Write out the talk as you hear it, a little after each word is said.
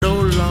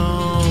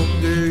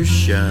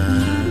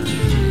shine.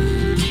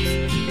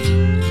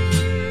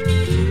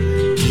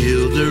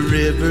 Till the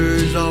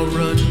rivers all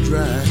run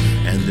dry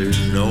and there's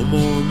no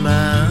more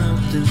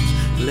mountains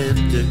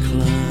left to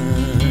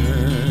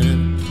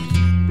climb.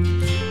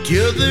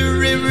 Till the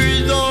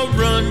rivers all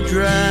run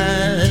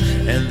dry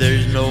and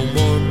there's no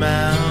more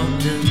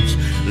mountains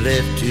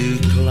left to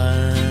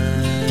climb.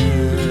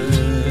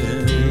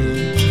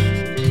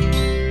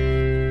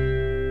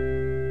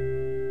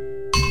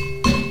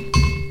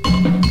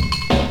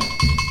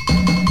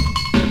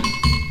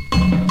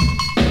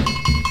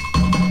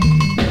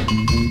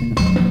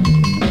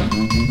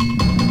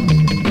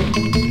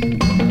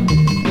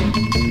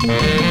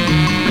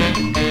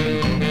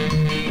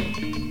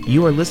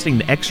 You are listening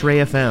to X-Ray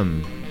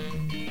FM,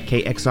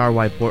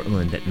 KXRY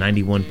Portland at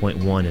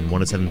 91.1 and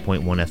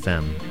 107.1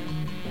 FM,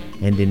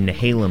 and in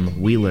Nehalem,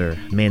 Wheeler,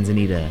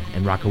 Manzanita,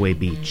 and Rockaway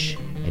Beach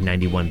at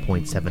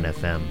 91.7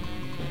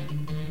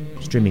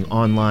 FM. Streaming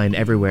online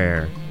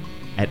everywhere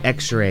at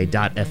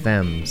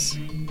xray.fms.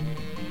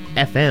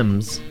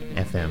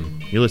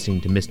 FM. You're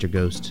listening to Mr.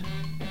 Ghost,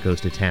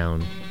 Ghost of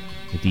Town,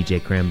 with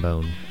DJ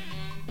Crambone.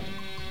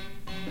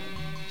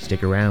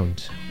 Stick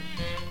around.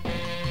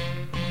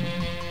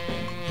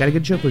 Got a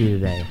good show for you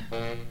today.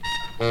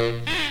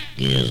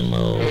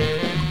 Gizmo.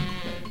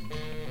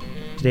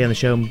 Today on the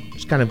show,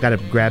 just kind of got a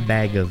grab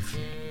bag of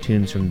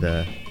tunes from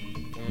the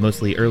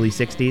mostly early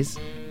 60s,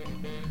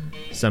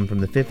 some from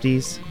the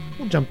 50s.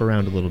 We'll jump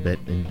around a little bit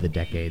in the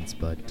decades,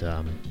 but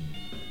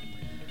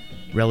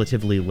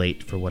relatively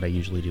late for what I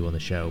usually do on the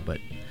show. But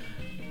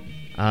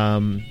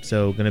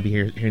so going to be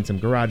hearing some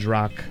garage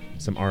rock,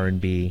 some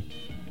R&B,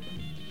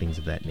 things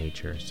of that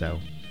nature.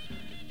 So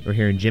we're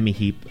hearing Jimmy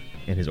Heap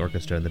and his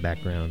orchestra in the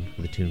background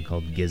with a tune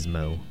called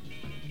Gizmo.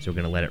 So we're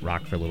going to let it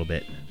rock for a little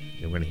bit.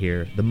 And we're going to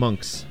hear The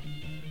Monks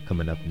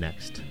coming up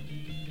next.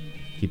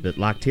 Keep it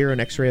locked here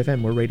on X-Ray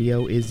FM, where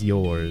radio is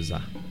yours.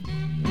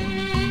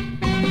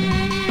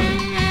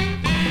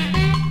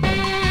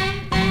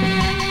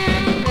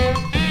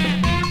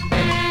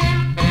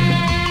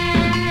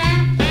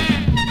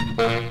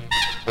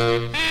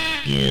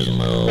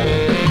 Gizmo.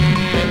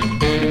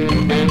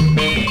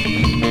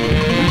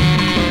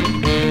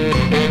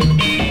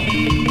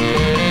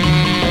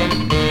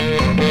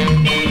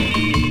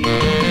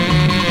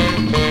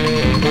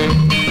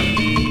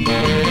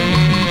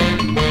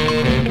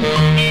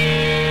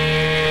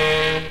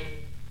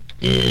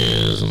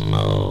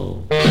 Gizmo.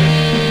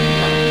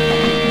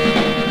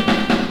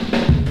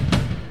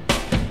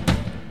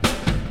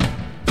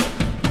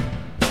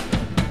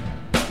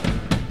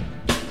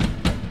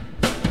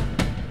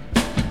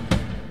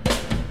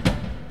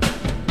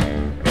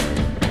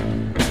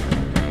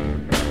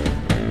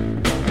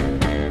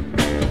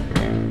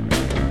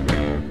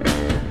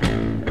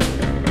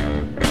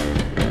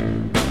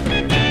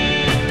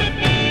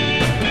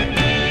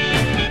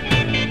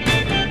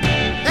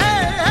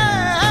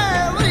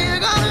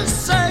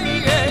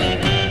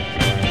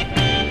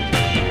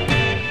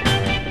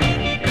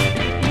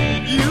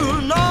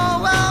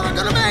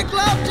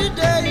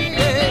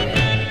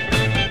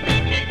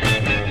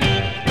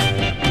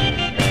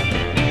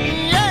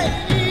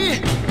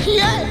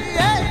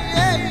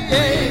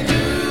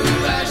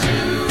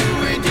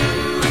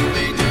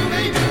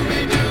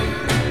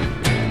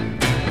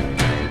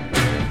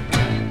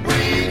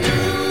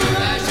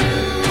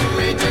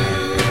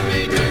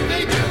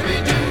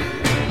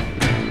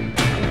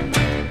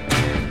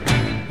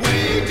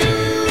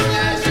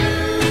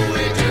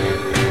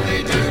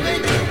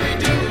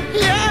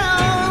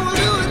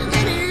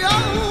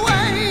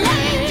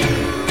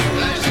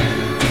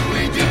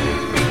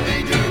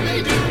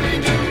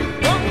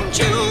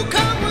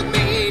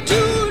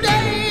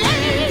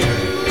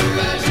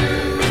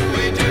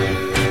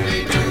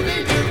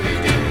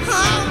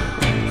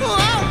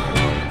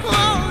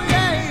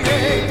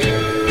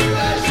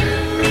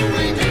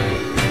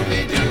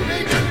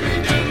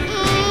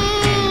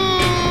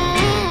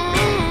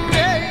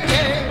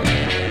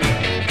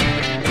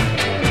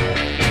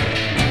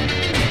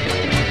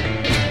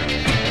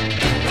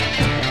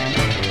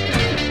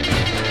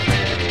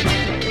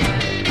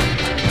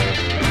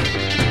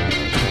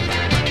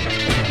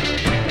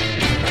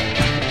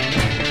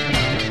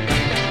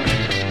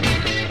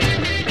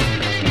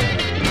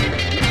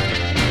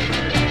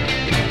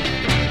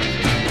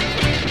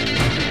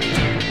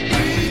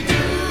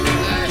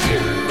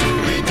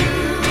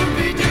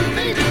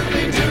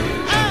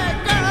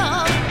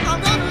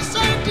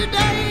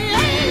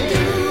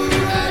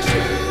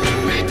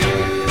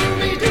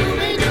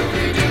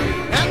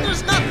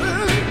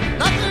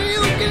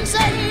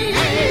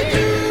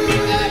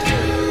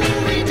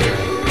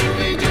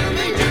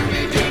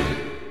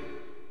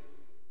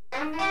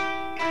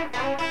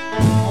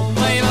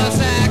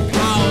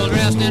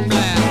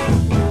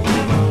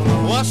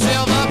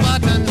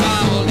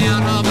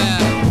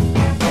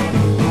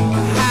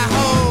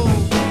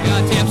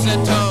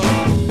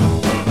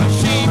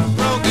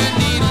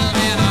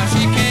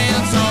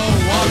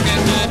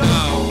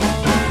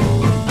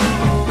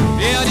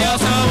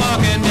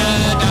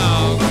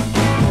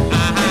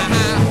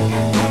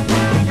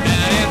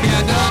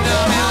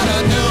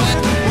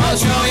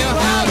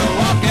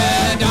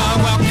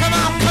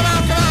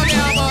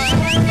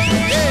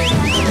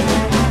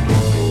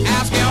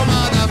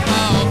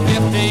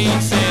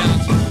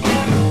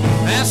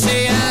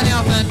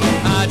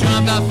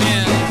 the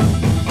fence.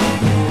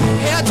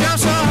 He'll jump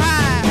so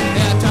high,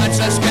 he'll touch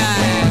the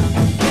sky.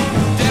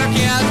 They'll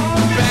get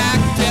back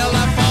till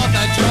the 4th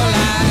of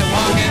July.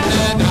 Walking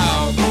the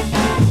dog.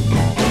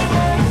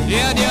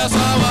 Yeah, just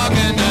a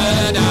walking the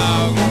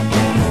dog.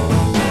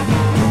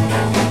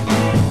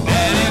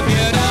 And if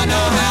you don't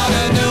know how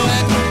to do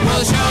it,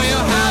 we'll show you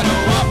how to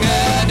walk the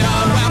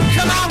dog. Well,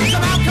 come on,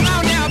 come on, come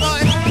on now,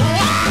 boy.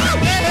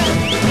 Wow, yeah.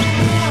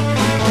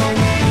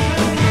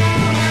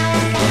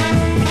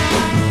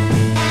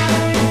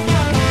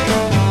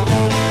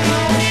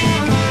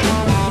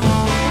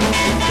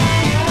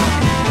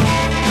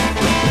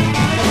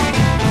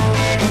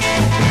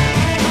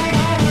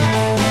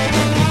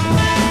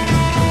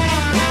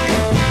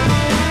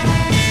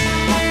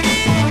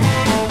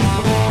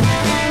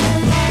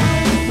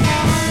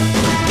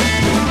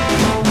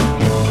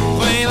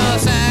 Queen of the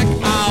sack,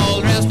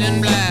 all dressed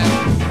in black.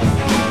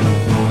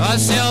 A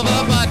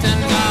silver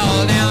buttons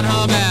all down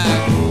her back.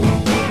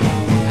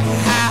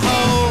 Hi-ho,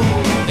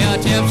 your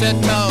tipsy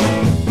toe.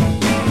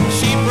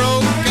 She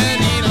broke a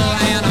needle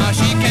and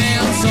she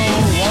can't sew.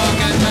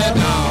 Walking the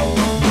dog.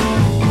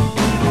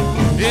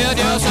 Yeah,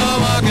 just a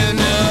walking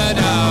the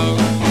dog.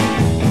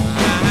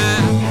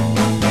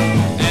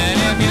 And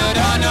if you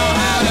don't know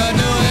how to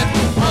do it,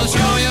 we'll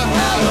show you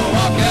how to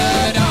walk the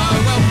dog.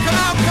 Well, come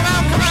on, come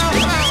on, come on,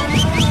 come on.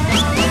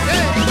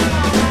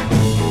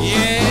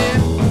 Yeah.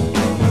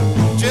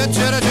 Chitter,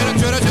 chitter, chitter,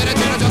 chitter, chitter,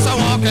 chitter, just a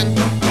walking.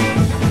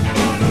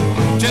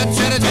 Chitter,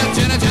 chitter, chitter,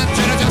 chitter, chitter,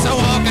 chitter, just a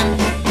walking.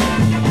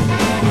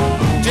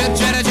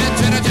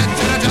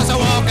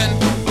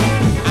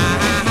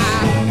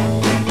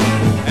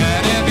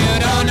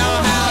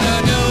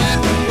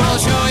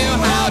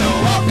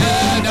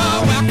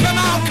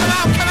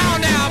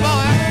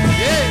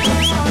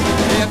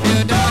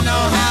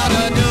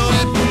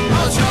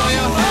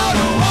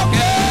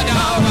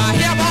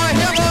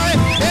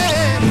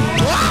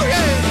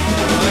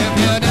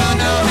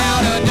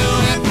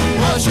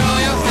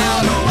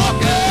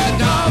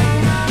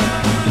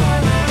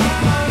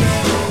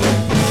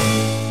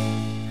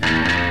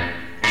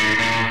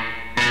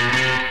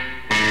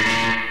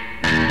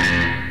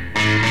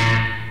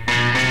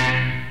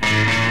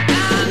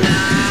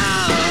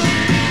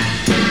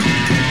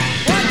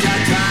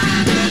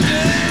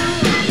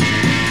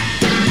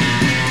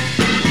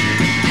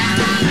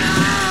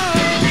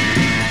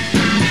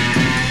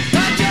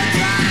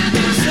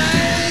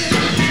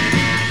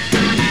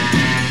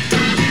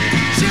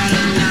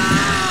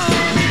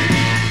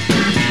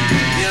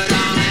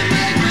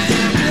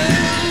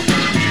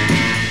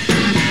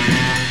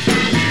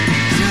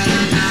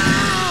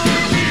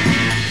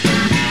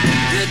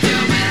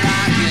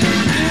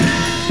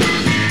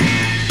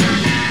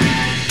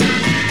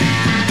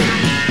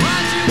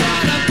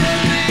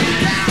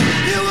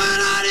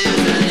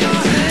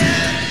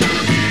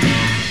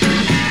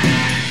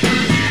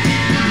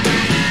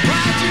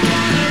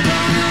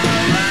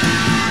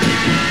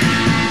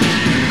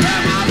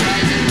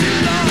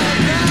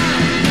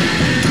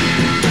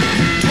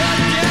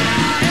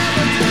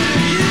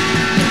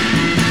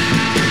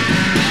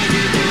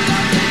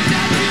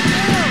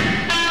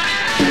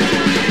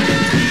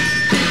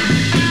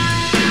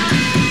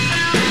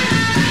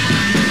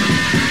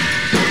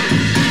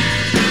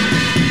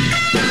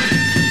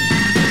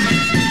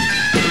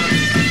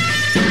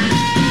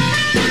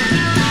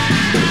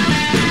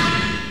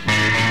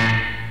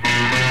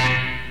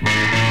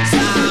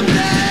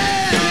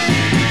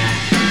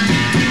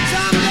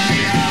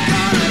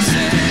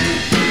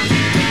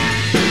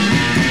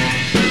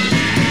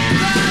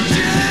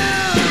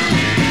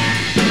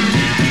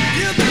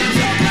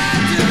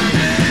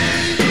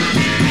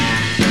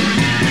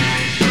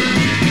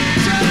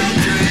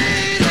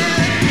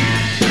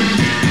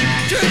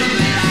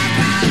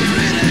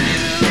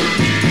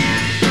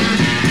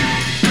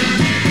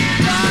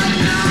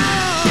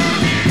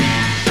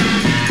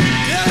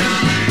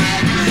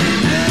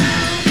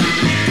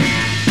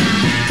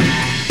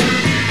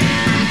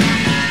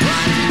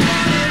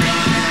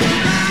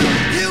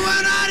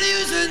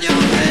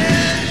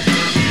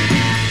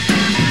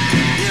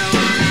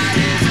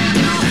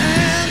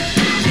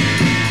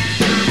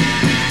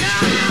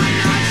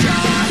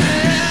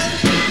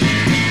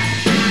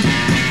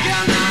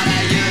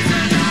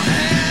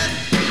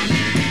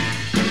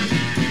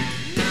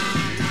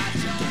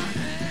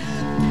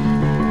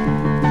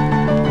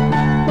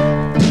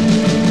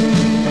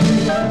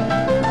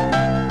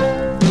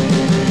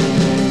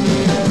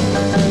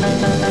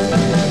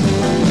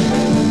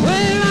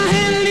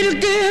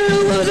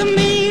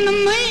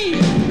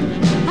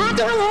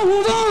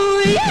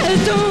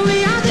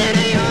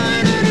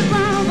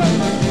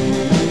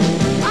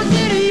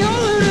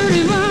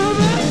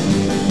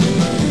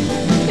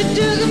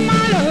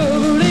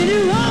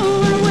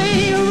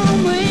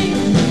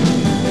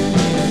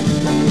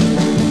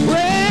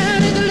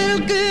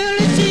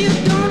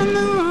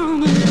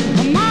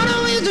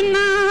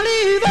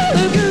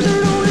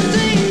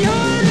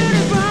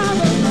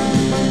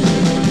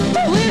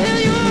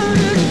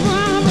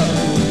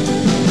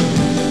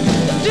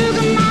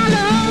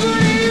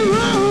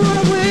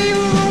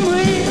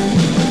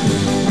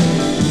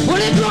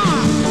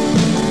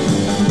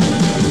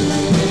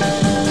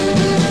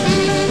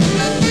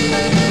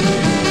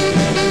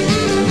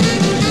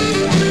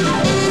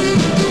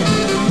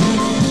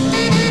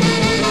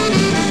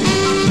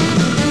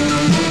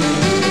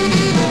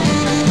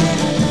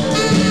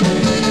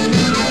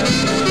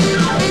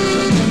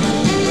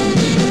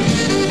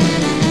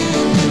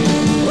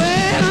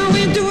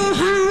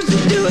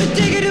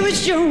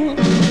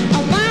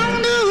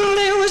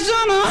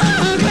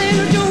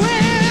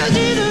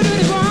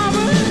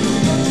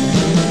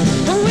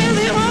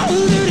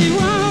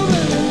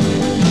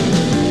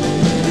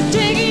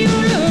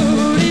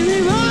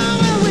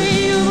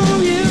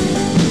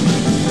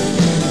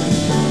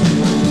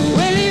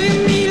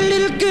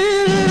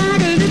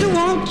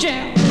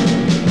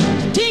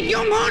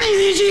 your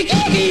money and she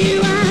kick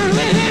you out.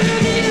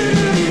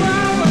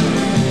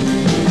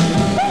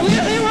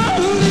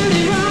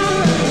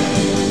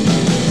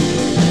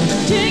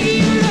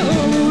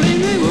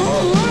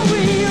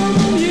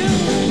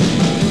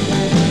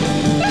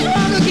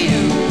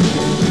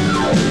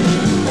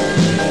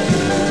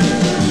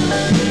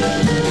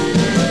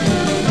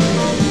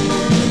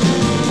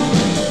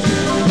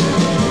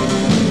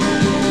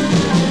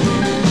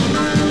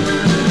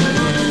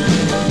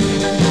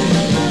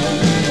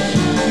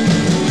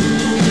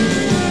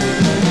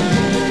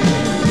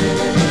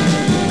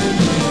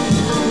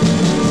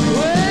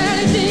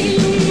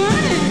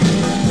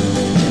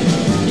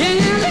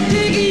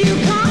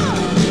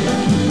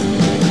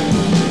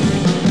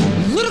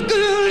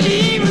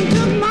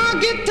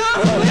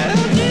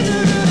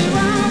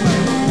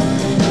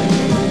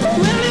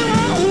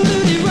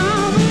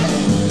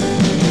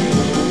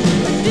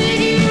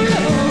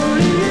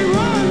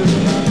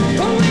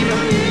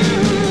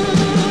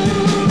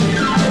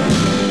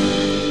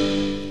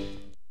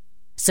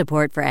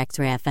 Support for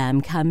X-Ray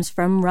FM comes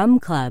from Rum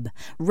Club.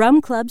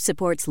 Rum Club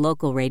supports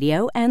local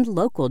radio and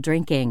local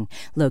drinking.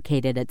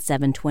 Located at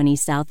 720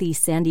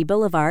 Southeast Sandy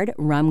Boulevard,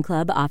 Rum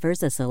Club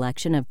offers a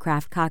selection of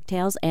craft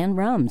cocktails and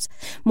rums.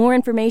 More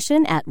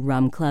information at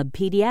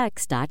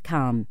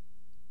rumclubpdx.com.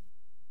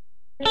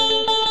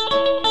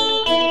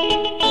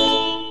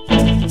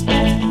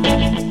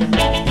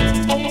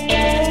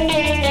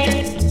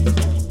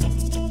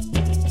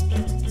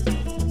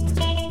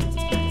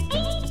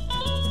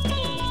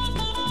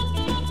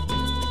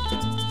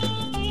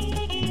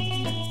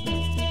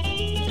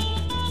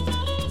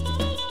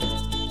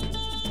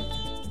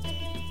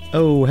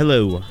 Oh,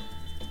 hello.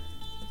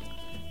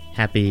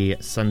 Happy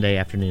Sunday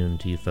afternoon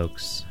to you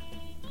folks.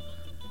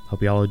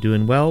 Hope you all are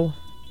doing well.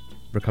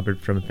 Recovered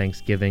from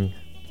Thanksgiving.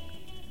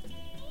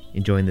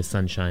 Enjoying the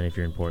sunshine if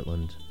you're in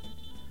Portland.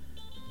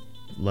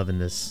 Loving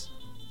this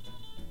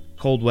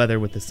cold weather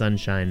with the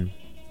sunshine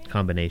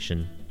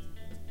combination.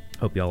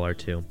 Hope y'all are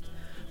too.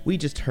 We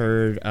just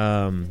heard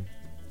some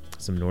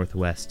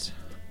Northwest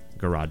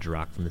garage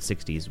rock from the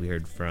 60s. We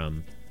heard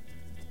from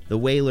the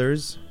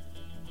Wailers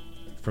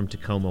from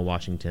Tacoma,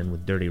 Washington,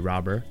 with Dirty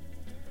Robber.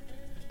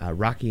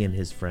 Rocky and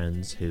his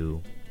friends,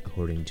 who,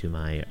 according to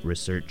my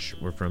research,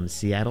 were from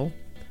Seattle,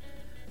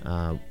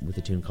 with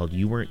a tune called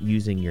You Weren't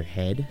Using Your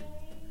Head,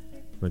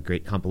 from a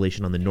great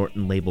compilation on the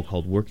Norton label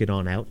called Work It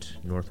On Out,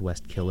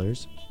 Northwest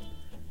Killers.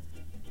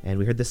 And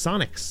we heard the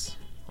Sonics,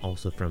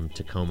 also from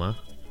Tacoma,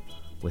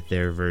 with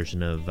their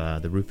version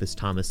of the Rufus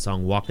Thomas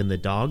song Walkin the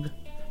Dog.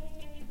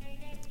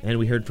 And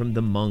we heard from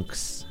the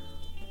Monks,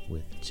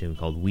 with a tune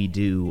called We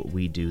Do,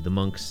 We Do. The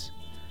Monks,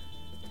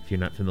 if you're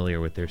not familiar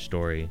with their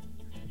story,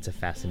 it's a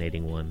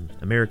fascinating one.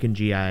 American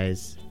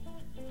GIs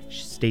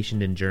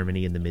stationed in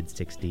Germany in the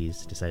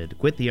mid-60s decided to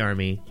quit the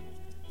army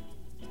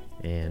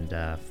and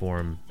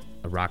form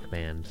a rock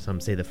band. Some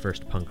say the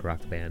first punk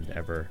rock band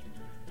ever.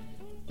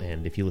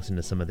 And if you listen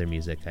to some of their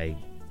music, I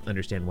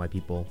understand why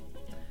people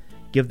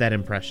give that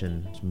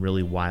impression. Some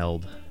really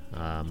wild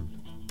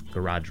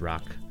garage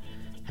rock.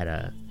 Had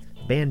a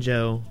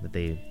banjo that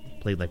they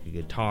played like a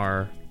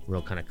guitar,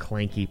 real kind of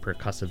clanky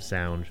percussive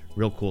sound,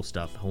 real cool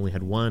stuff. Only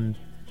had one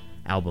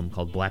album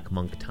called Black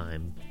Monk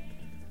Time,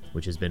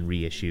 which has been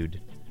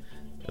reissued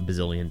a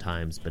bazillion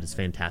times, but it's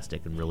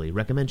fantastic and really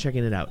recommend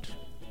checking it out.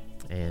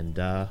 And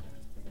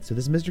so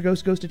this is Mr.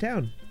 Ghost Goes to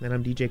Town, and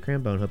I'm DJ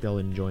Crambone. Hope y'all are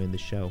enjoying the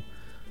show.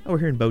 Oh, we're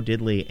hearing Bo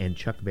Diddley and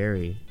Chuck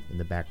Berry in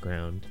the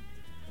background.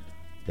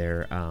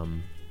 They're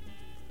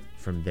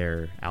from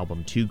their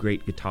album Two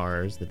Great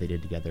Guitars that they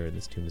did together, and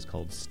this tune is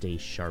called Stay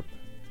Sharp.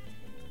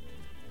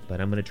 But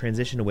I'm going to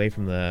transition away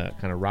from the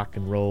kind of rock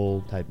and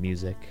roll type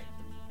music,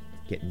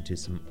 get into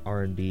some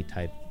R&B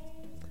type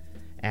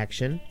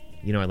action.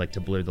 You know I like to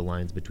blur the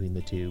lines between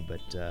the two,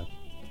 but I'm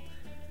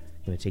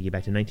going to take you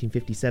back to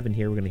 1957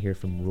 here. We're going to hear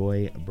from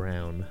Roy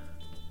Brown,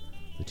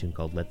 the tune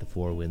called Let the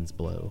Four Winds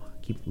Blow.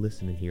 Keep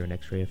listening here on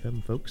X-Ray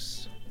FM,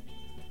 folks.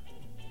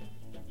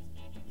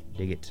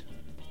 Dig it.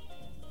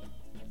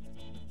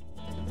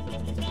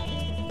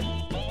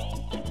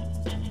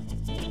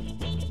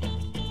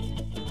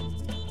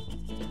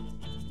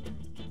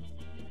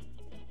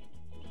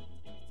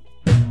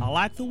 I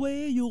like the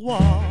way you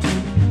walk,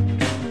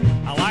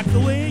 I like the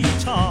way you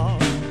talk.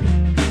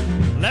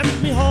 Let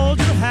me hold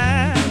your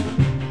hand,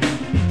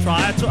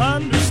 try to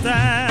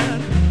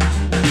understand.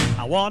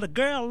 I want a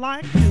girl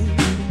like you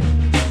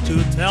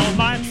to tell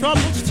my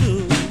troubles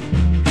to.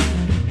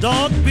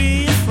 Don't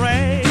be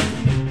afraid,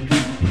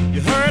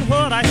 you heard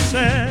what I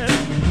said.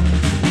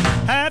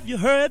 Have you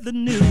heard the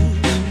news?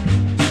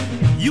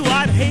 You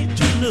I'd hate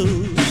to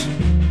lose.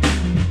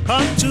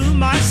 Come to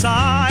my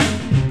side,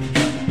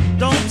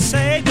 don't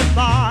say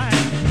goodbye.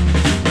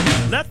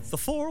 Let the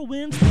four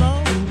winds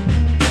blow.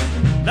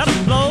 Let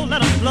them blow,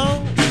 let them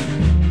blow.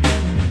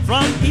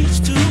 From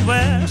east to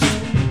west,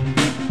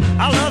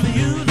 I love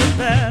you the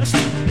best.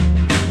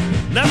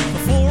 Let the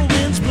four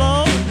winds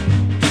blow.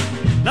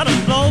 Let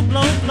them blow,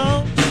 blow,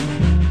 blow.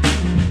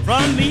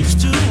 From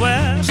east to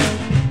west,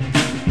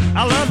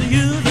 I love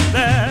you the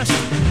best.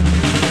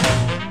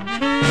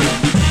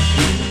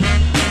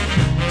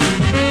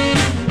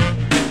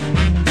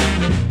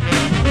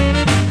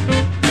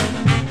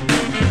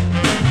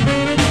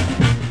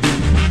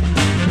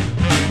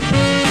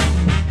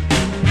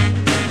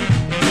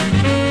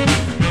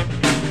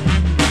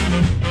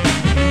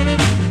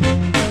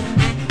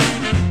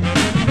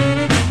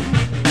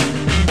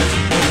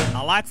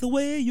 the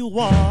way you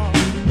walk,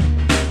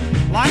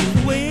 like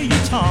the way you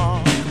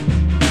talk.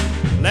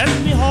 Let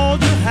me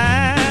hold your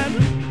hand,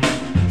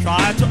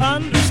 try to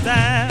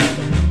understand.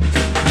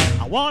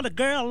 I want a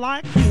girl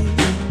like you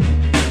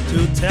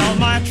to tell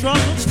my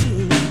troubles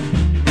to.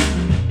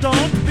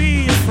 Don't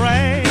be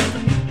afraid,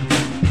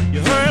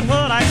 you heard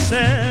what I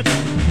said.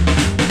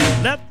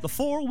 Let the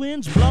four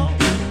winds blow,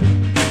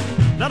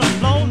 let them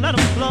blow, let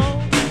them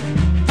blow.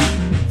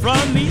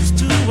 From east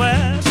to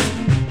west,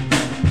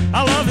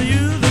 I love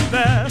you the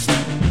best.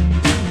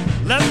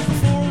 Let the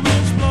four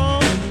winds blow,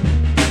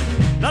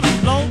 let them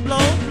blow,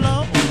 blow,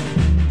 blow.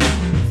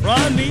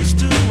 From east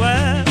to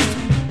west,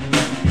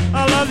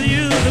 I love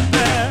you the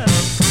best.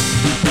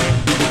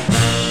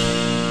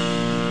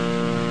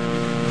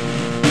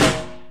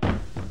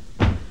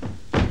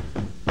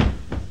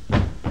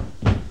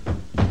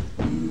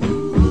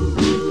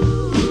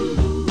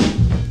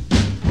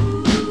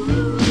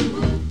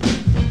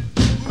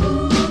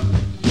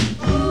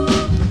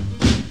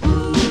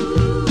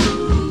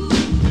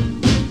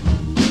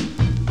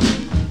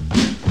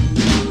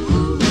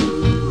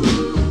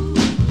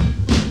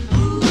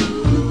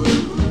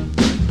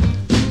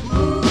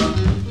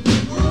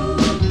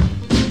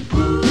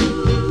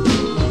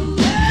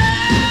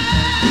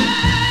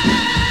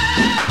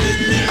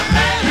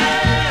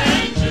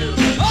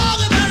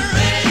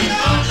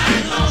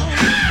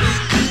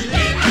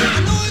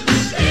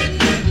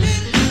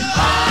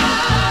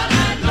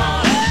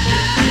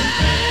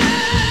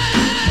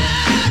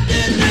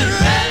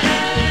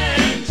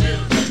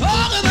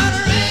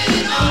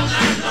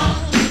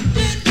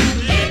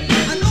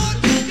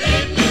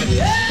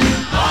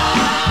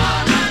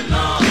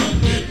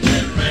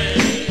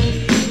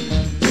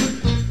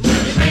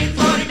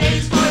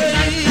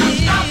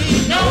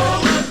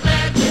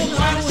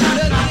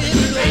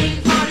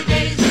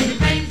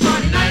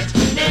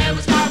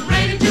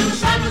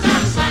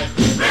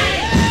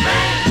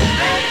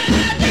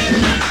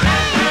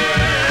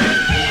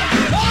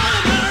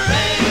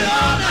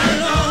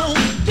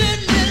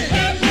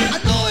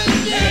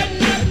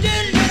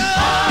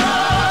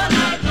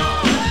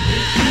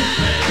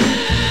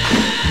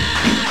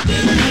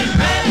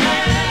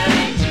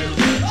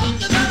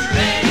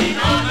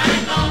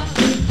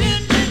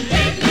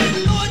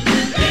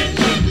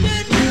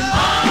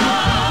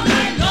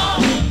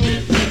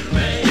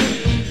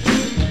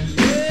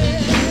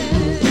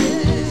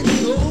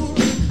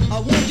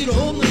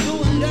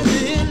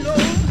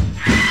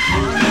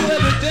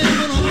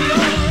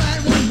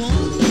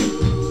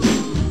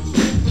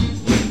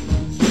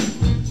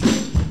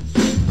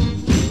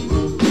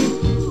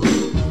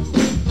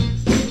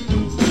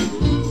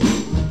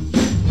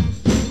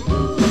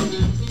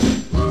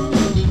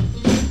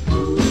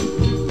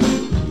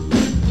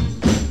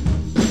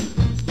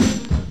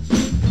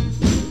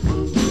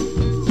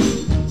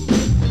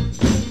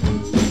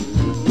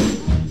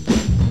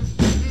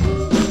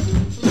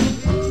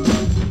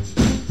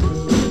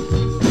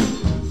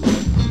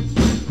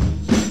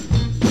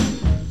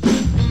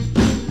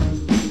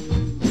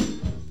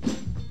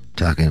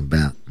 Talking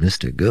about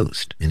Mr.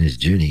 Ghost and his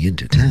journey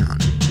into town.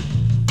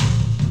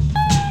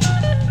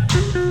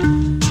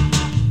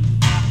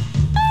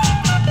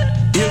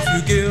 If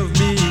you give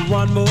me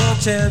one more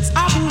chance,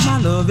 I prove my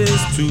love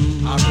is true.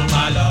 I prove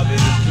my love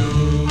is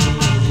true.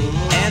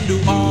 And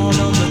do all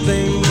of the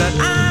things that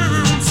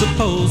I'm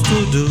supposed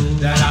to do.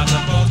 That I'm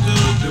supposed to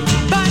do.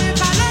 But if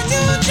I let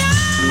you down,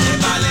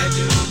 if I let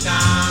you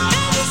down,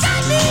 and you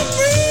set me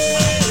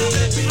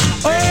free,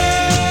 oh,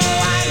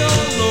 I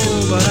don't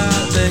know, but I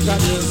think I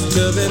just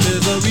live in misery.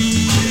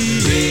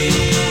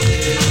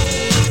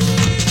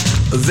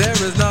 There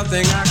is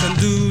nothing I can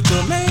do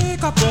to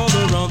make up all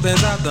the wrong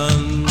things I've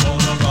done. All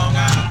the wrong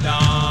I've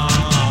done.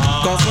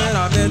 Cause when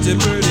I met you,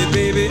 pretty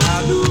baby,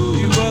 I knew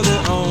you were the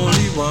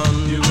only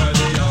one. You were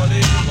the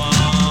only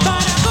one.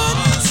 But I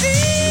couldn't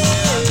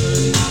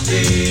see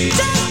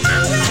just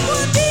how it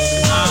would be.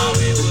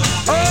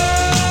 Oh,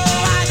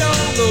 I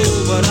don't know,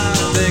 but I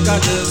think I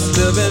just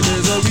live in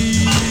misery.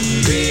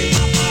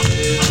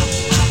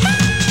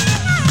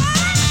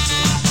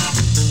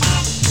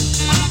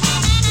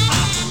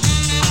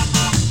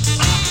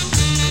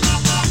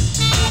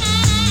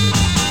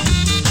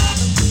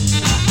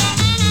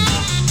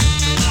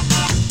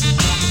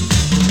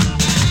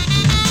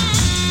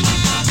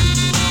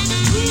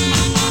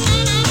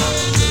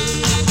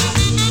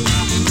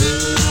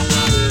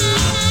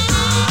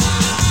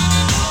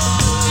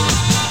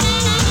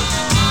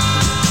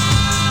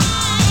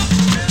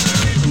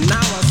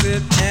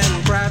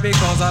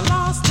 Because I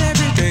lost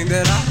everything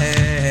that I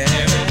had.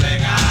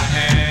 Everything I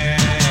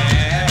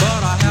had.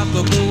 But I have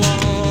to go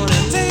on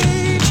and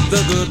take the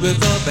good with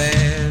the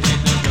bad.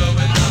 Take the good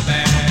with the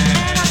bad.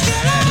 And I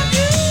still love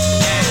you.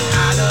 And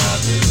I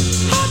love you.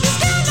 Hope you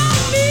still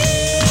love me.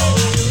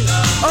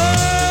 Oh,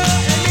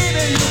 and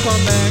maybe you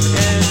come back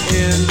and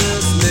end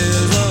this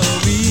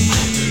misery.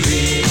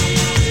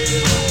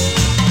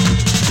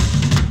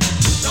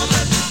 Don't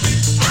let me free.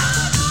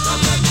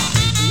 Don't let me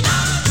free.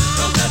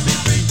 Don't let me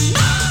free.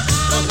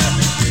 Don't let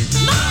me free.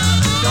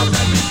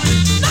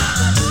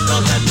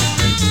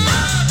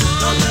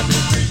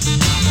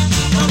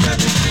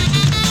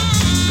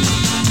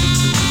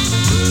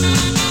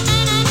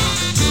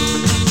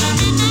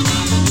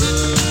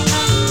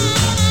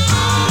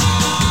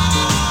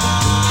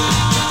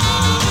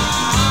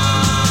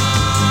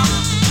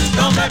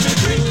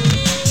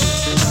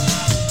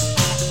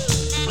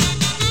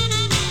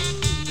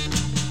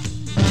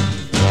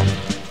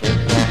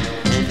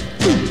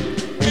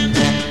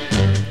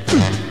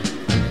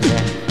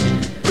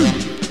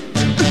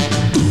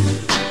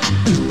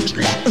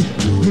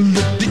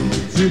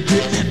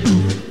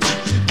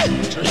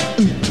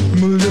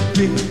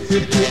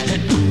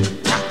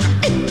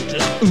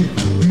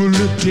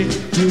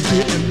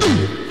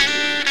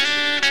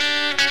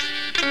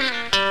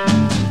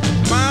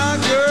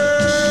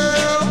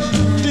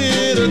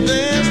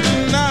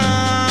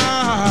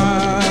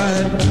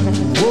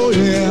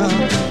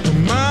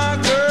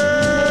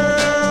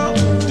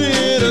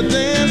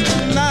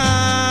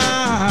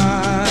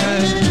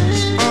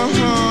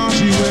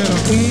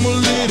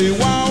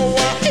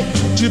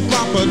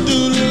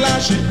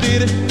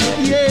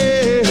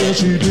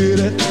 she did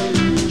it.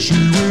 She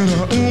went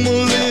a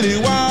lady,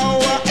 wow,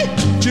 wow.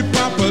 She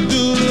pop a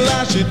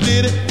doodle, she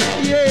did it.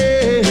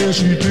 Yeah,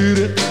 she did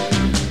it.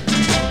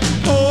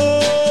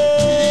 Hold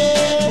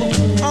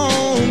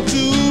on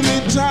to me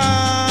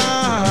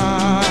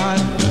tight.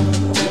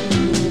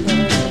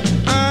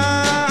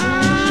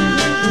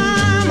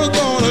 I'm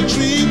gonna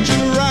treat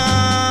you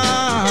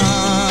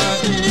right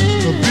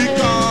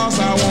because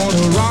I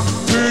wanna rock,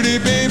 pretty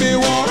baby,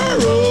 wanna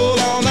roll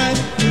all night,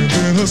 and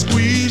then I'll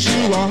squeeze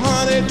you,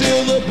 honey,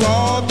 till the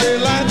broad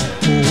daylight.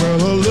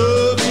 Well, I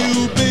love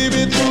you,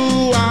 baby,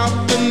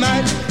 throughout the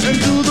night, and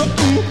do the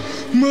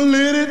my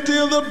lady,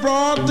 till the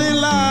broad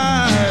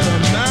daylight.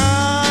 And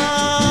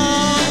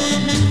now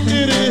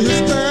it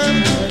is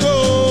time to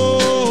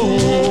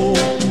go.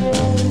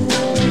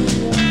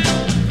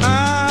 I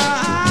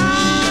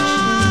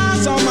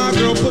saw my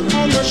girl put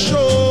on the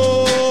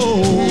show.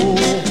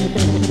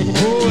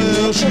 Oh,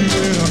 well, she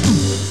went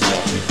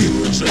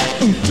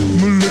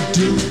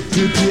melody,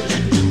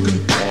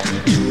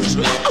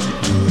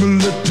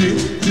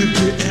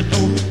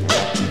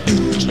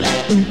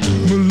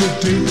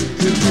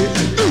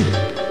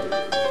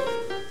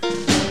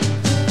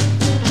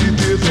 she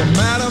did the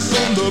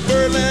Madison, the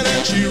Berlin,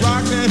 and she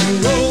rocked and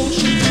rolled.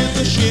 She did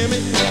the shimmy,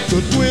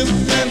 the twist,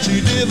 and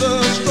she did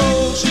the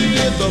stroll. She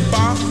did the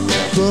bop,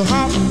 the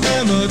hop,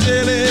 and the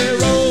jelly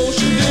roll.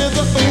 She did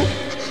the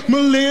my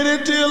lady,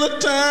 till the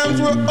times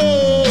were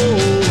old.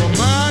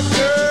 My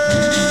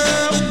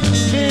girl,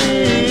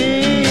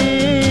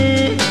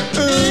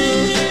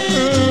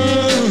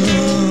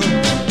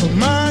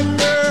 my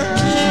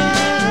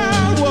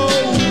girl,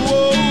 whoa,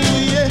 whoa,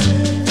 yeah,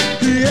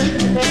 yeah,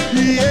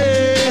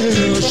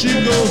 yeah. She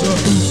goes up,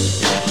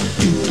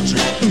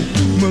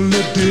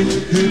 melody,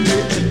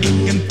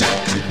 and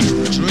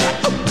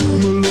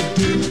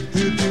melody,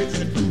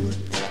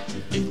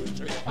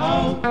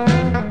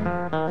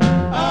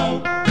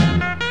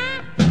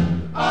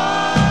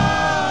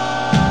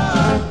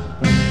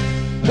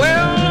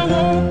 Well, I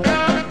woke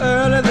up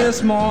early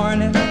this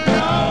morning,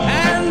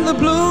 and the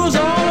blues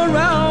all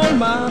around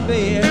my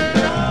bed.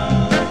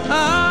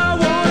 I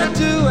wanted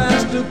to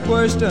ask the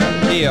question,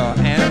 dear,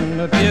 and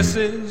this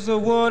is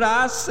what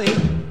I say.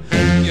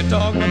 You're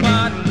talking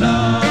about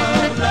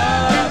love,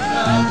 love,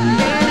 love,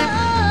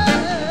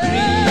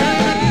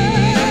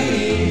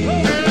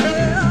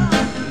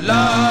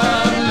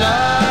 love,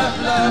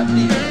 love, love,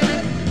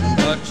 dear,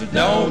 but you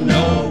don't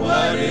know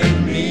what it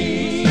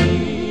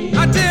means.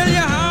 I tell you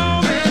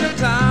how many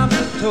times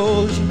I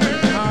told you,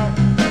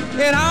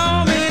 and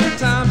how many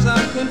times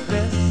I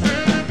confess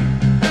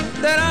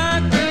that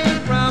I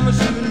can't promise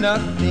you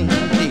nothing,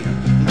 dear,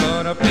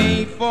 but I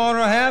paid for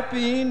a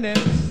happiness.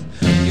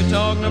 You're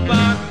talking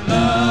about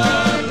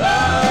love,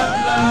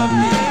 love, love,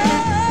 dear,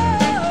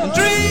 and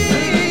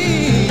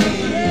dreams,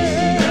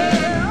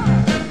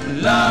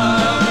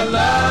 love,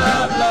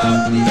 love,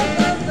 love, dear,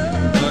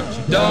 but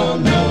you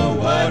don't know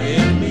what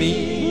it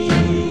means.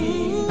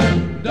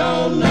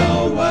 Don't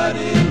know what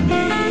it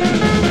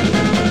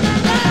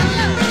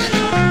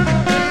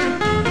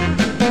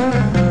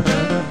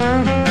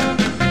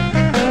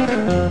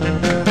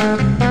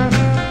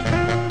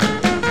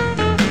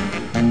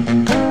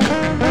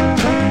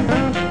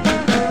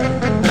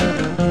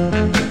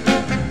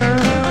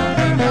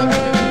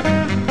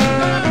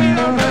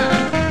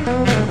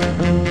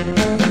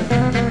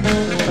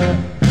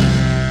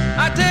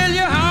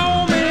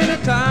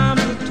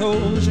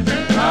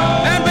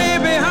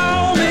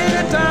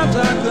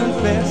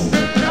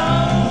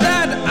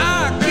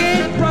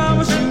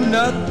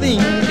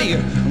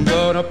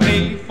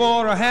pay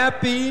for a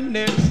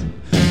happiness.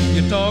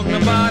 You're talking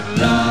about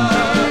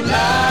love,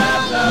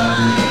 love,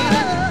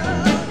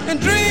 love, and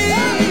dreams.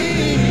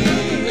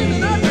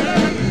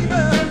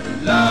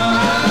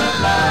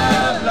 Love,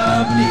 love,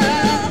 love,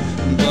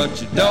 dear,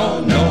 but you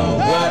don't know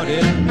what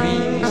it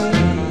means.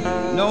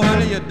 No,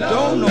 honey, you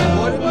don't know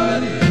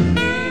what it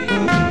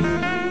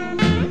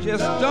means. You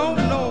just don't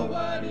know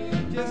what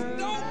it just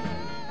don't.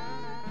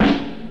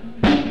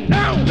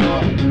 No,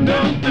 no,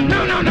 no,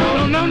 no, no,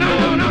 no, no, no, no, no.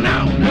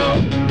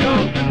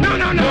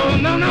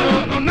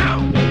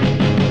 No.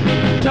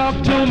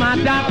 Talked to my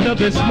doctor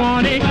this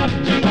morning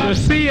to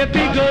see if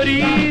he could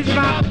ease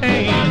my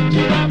pain.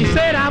 He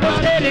said I was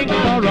heading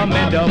for a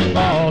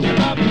menopause,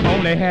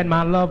 only had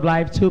my love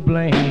life to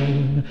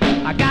blame.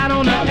 I got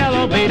on the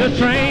elevator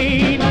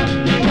train,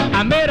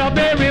 I met a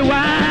very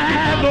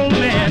wise old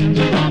man.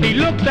 He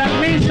looked at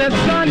me, said,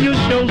 son, you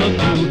sure look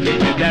good.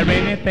 Is there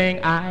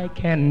anything I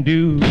can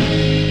do?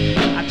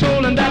 I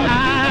told him that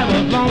I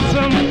was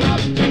lonesome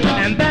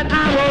and that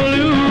I was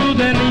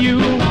losing you,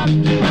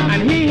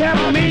 and he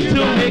helped me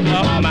to make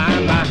up my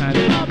mind.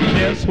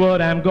 That's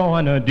what I'm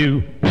gonna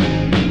do.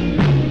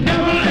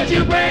 Never let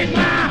you break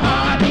my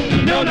heart.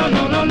 No, no,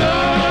 no, no, no.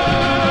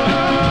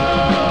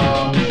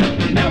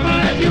 Never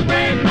let you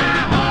break my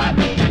heart.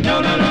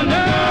 No, no, no,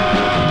 no.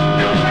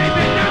 No,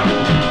 baby, no.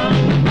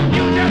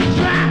 You just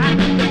try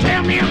to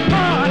tear me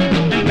apart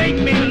and make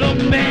me look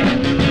bad.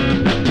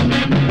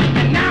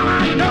 And now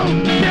I know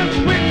just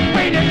which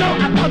way to go.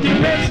 I thought the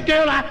best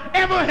girl I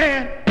ever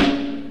had.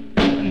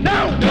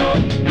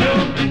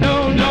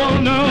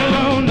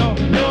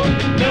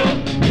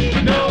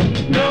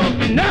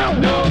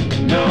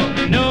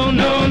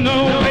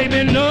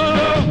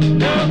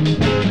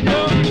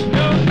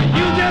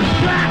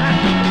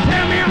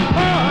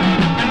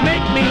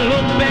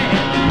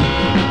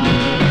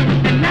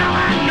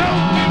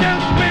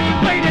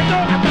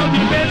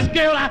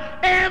 I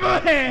ever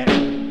had.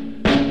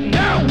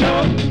 No,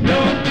 no, no,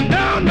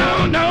 no,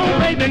 no, no,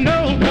 baby,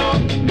 no, no,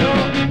 no,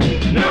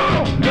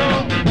 no,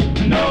 no,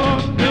 no,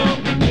 no,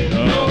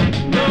 no,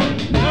 no,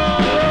 no.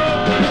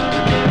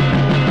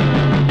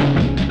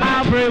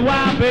 I'll break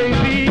wild,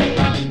 baby,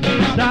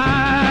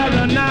 side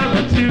a night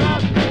or two.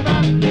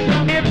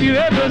 If you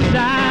ever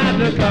decide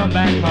to come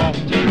back home,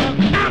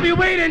 I'll be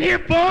waiting here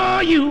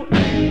for you.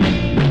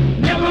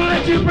 Never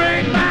let you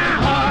break my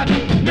heart.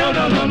 No,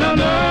 no, no, no,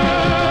 no.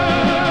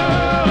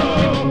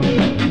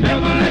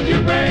 Never let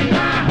you break my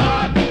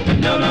heart.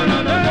 No, no,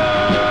 no, no, no.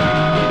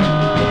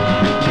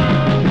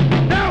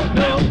 No,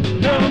 no,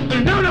 no,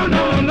 no, no,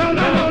 no, no, no,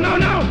 no, no, no,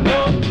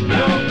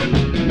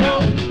 no, no,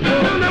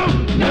 no,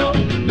 no, no,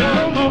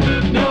 no more,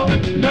 no,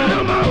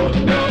 no more,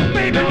 no,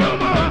 baby, no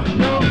more,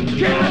 no.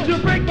 Can't let you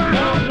break my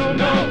heart, no,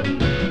 no.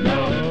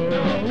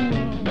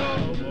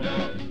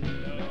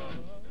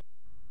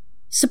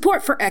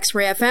 Support for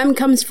X-Ray FM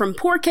comes from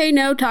Porque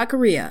No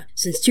Taqueria.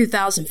 Since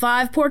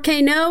 2005,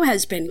 Porque No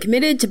has been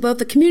committed to both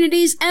the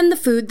communities and the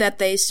food that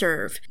they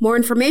serve. More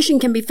information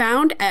can be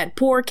found at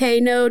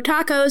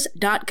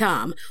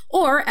porquenotacos.com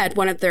or at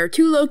one of their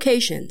 2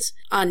 locations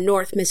on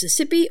North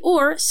Mississippi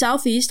or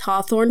Southeast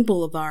Hawthorne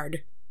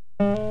Boulevard.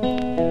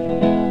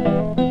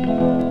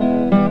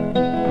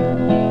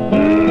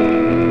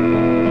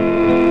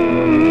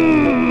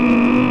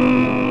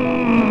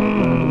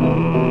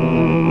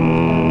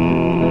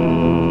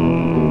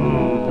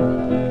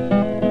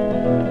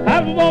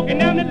 Walking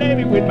down the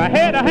levee with my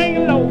head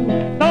hanging low.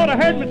 Thought I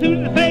heard my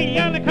Susan say,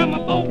 "Yonder come a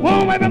boat,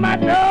 won't wave my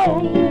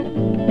door."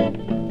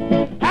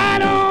 I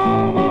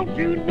don't want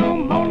you no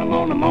more, no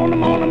more, no more, no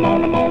more, no more,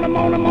 no more, no more,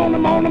 no more, no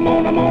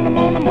more, no more, no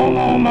more, no more,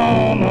 no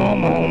more, no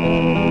more,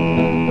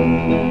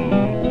 no more.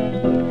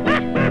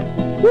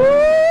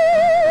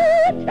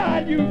 Woo,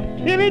 child, you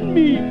killing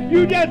me.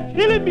 You just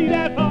killing me,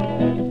 that's all.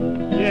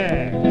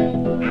 Yeah.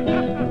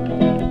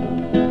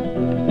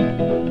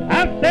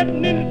 I'm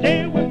sitting in the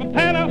chair with my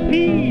pan of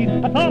peas.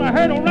 I thought I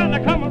heard a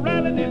rattler come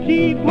around in his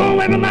keys. Won't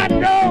wave my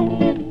door.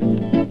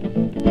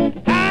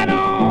 I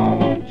don't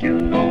want you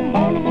no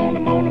more, no more, no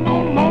more, no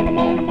more, no more, no more,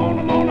 no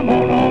more, no more, no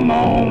more, no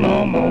more,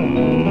 no more.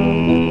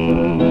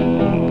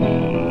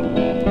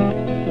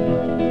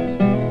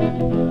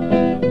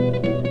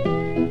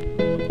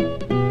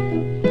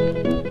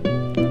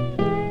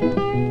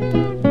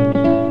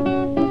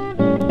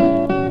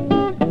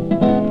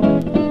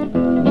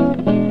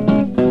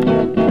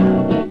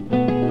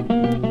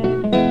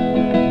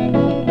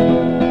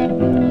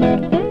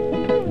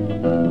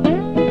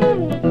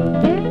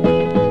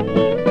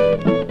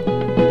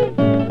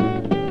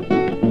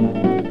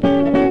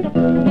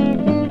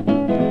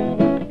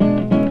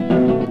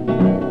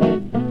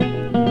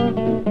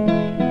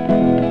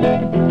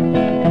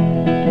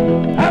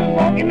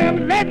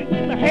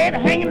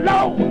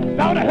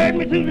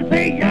 To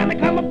say, yonder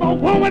come a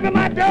boat, won't wave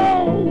my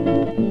door.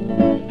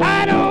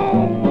 I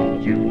don't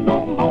want you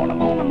no more, no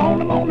more, no more,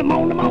 no more, no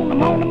more, no more, no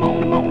more, no more,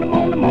 no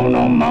more, no more,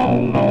 no more,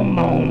 no more, no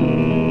more.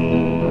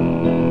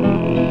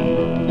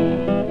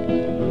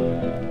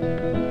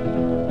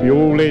 If your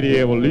old lady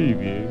ever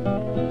leave you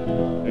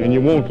and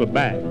you want her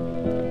back,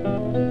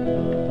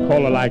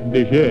 call her like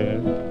this here,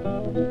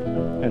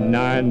 and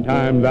 9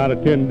 times out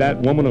of 10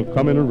 that woman will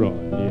come in a run.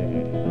 Yeah.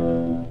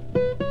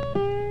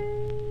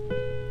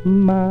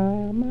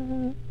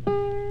 Mama,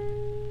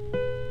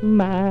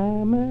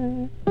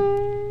 Mama,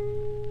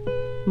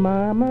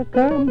 Mama,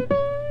 come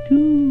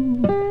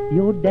to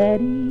your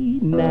daddy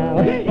now.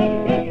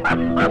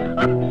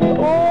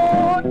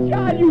 Oh,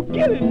 child, you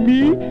killing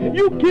me.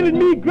 You killing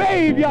me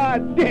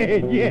graveyard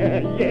dead.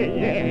 Yeah, yeah,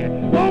 yeah.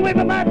 Don't wait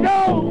for my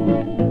door.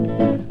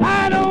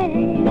 I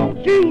don't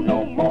want you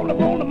no more, no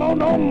more, no more,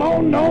 no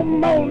more, no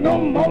more, no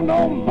more,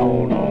 no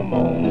more, no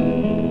more.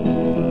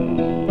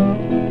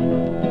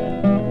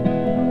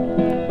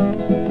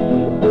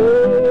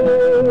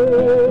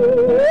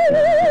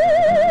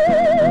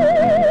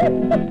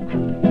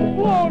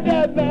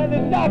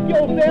 Knock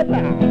yourself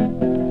out.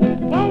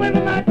 Don't wait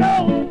for my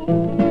door.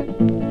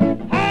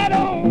 I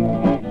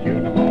don't want you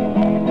no more,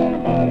 no more, no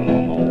more,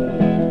 no more.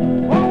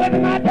 Don't wait for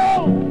my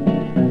door.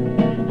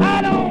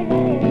 I don't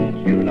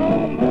want you no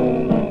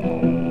more, no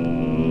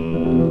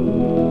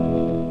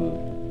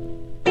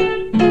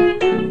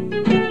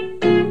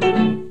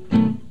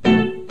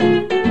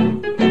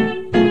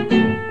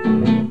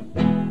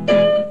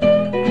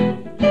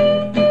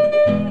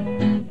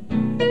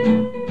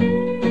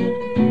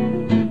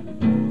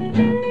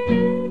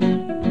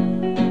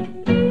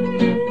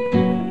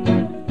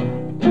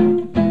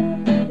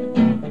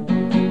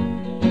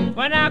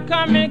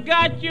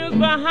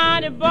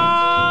behind the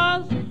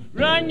bars,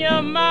 run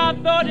your mouth,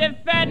 though the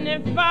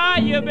fattening fire,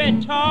 you've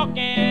been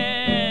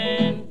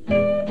talking.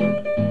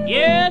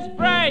 Yes,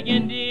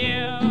 bragging,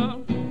 dear.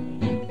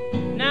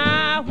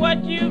 Now,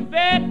 what you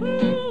bet,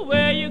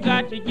 well, you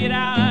got to get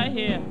out of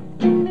here.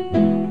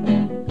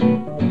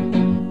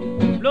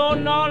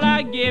 Blown all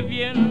I give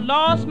you,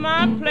 lost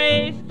my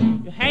place.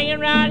 You're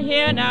hanging around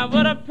here now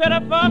with a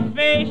pitiful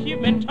face,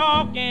 you've been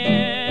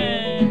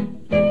talking.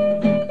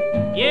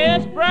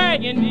 Yes, bragging.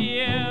 bragging,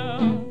 dear.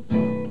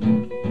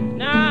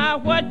 Now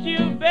what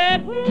you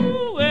bet,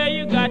 ooh, well,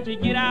 you got to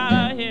get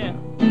out of here.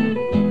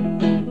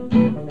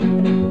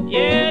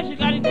 Yes, you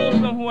got to go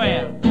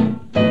somewhere.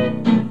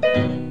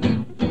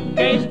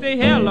 Can't stay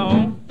here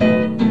long.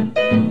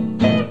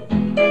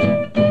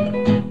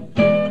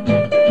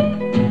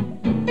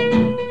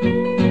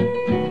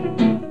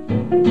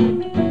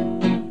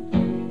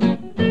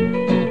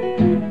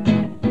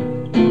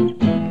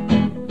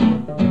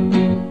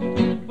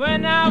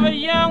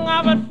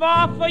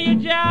 For your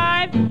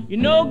jive, you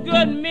know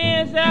good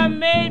men have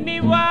made me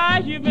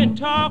wise. You've been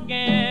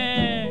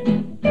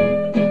talking,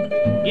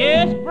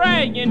 yes,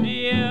 bragging,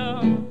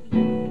 dear.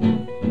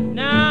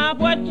 Now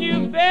what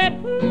you bet,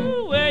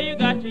 ooh, well, you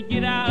got to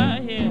get out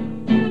of here.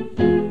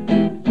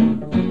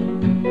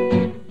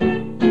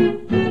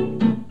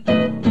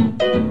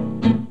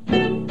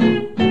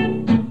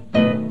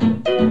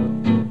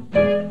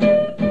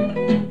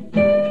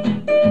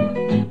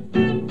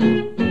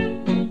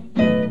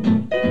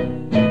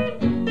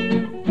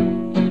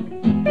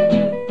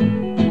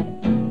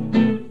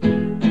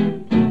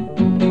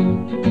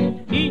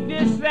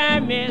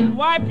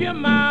 Wipe your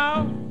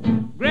mouth,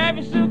 grab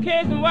your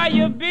suitcase and wear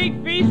your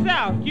big feet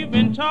out. You've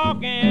been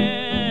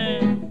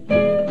talking,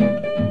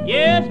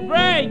 yes,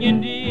 bragging,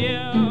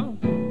 dear.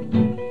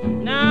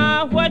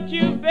 Now what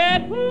you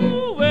bet,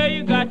 ooh, well,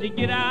 you got to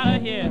get out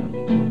of here.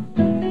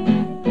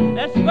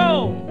 Let's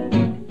go.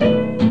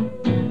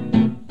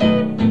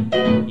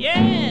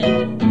 Yeah.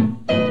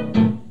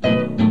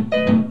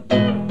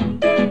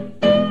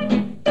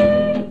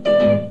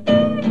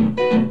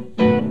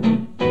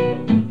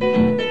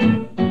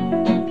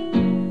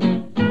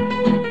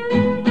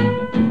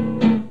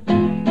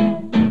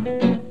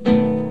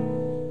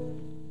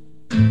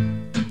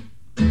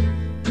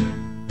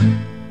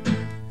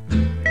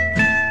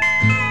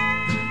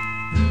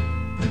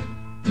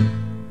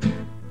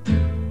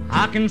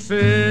 I can settle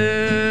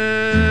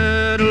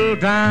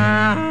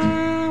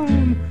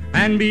down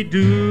and be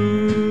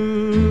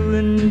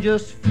doing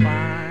just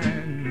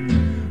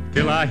fine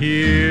till I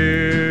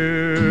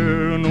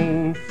hear an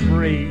old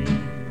freight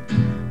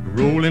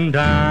rolling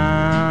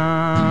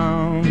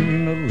down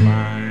the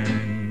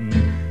line.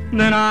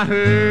 Then I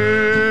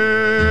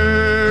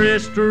hurry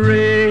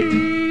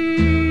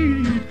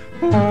straight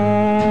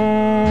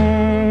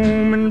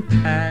home and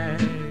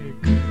pack,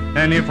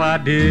 and if I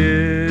didn't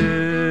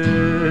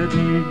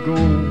go,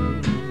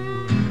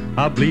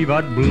 I believe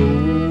I'd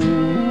blow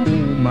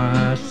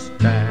my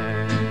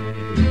stack.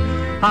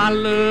 I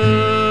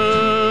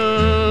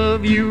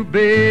love you,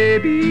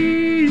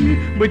 baby,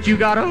 but you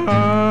gotta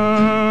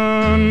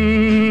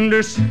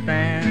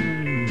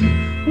understand,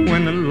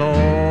 when the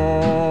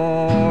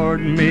Lord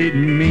made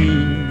me,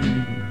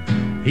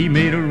 He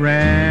made a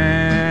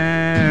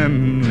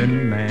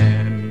rambling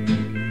man.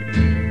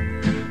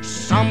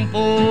 Some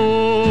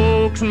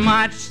folks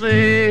might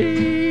say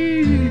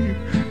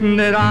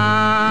that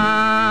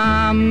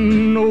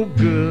I'm no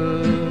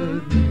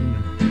good,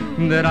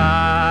 that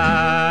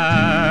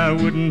I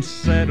wouldn't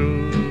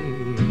settle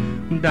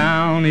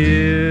down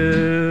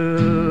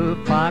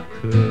if I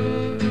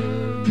could.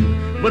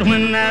 But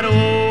when that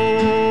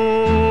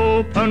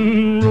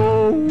open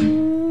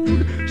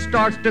road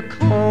starts to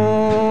calling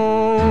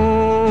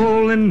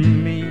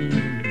me,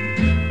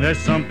 there's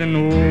something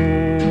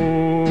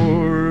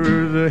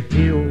over the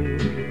hill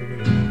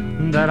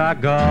that I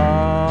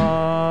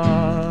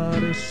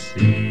gotta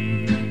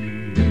see.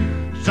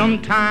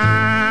 Sometimes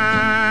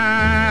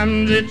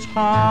it's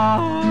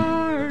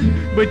hard,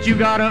 but you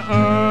gotta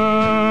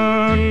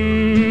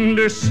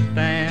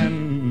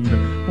understand,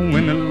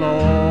 when the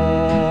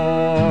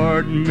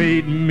Lord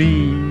made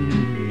me,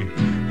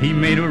 He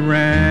made a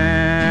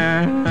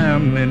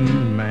rambling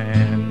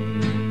man.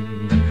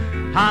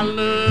 I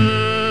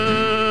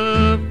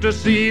love to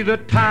see the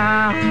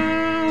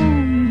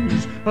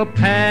towns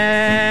a-passing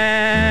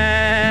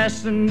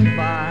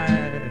by,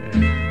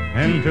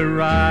 and to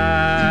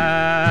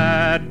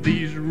ride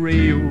these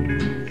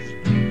rails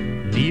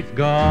 'neath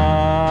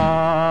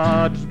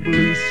God's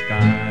blue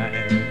sky.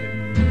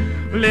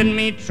 Let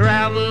me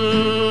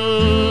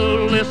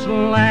travel this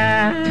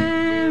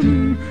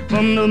land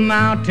from the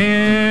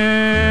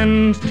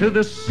mountains to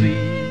the sea,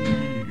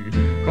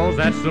 'cause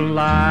that's the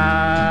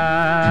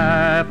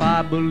life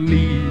I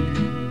believe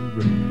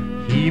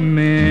He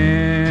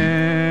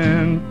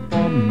meant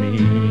for me.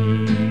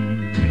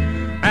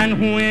 And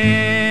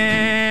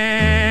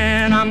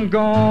when I'm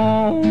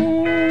gone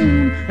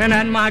and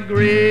at my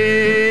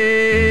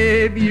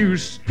grave you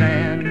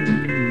stand,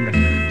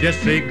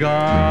 just say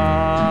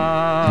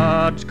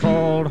God's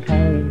called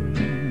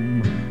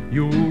home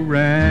your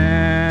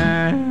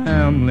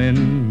rambling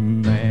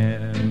man.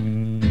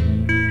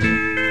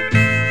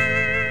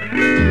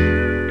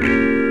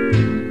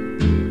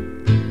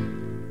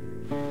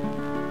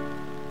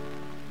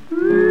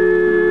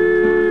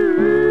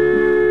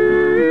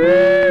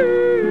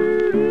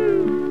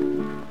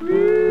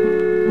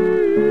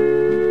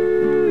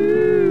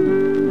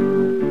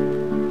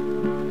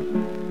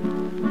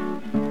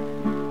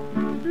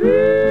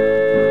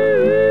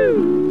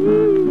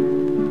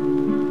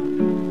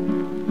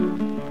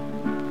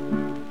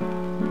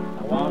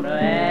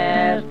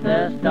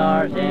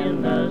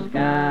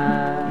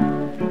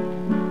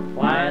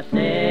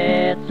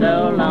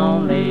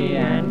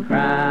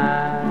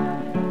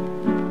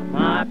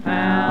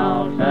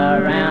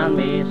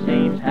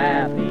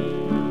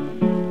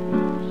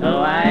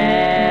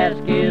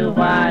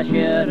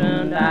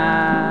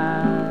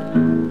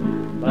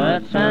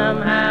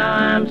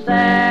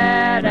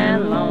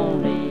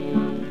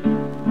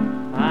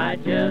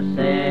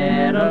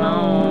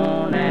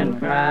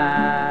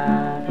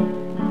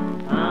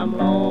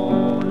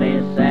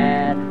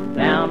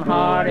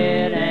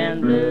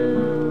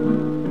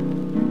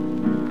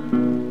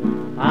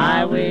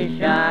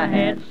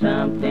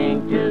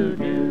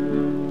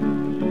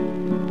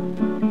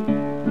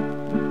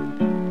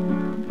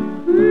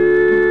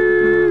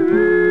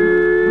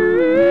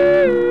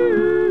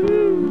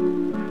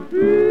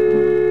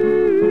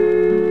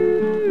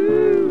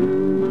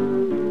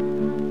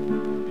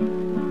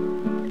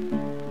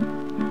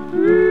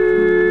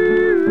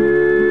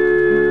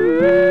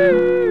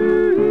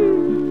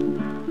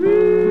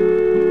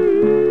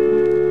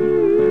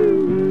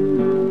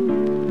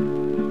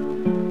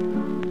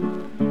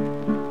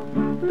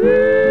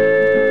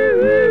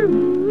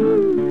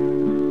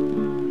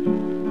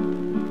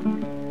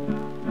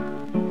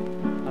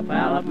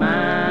 of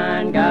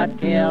mine got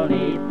killed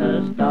neath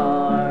the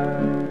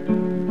stars.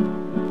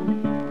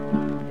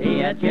 He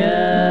had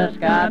just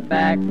got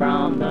back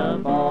from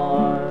the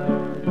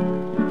bars.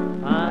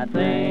 I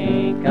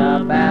think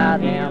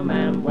about him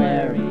and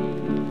where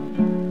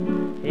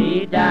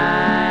he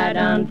died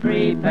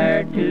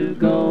unprepared to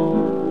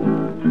go.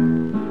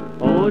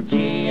 Oh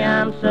gee,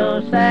 I'm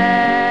so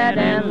sad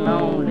and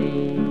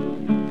lonely.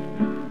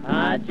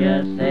 I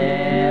just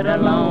sat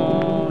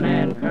alone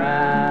and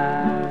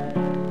cried.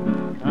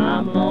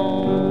 I'm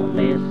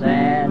lonely,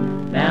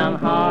 sad,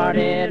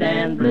 downhearted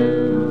and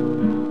blue.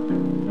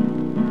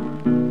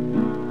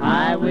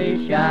 I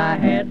wish I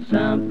had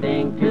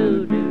something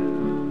to do.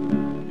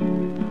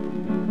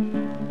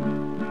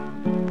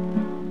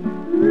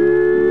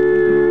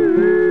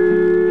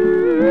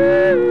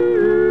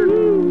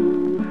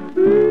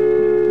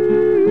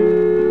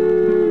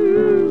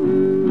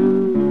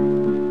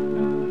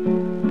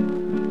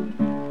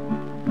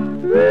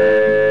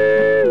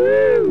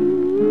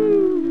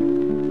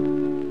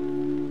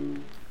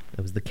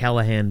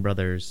 Callahan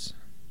Brothers,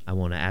 I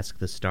Want to Ask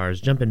the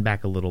Stars. Jumping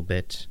back a little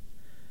bit,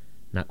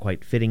 not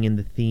quite fitting in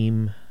the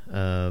theme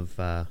of,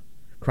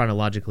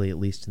 chronologically at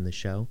least in the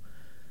show.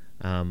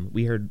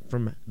 We heard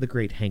from the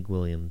great Hank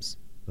Williams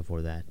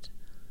before that.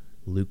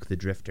 Luke the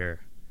Drifter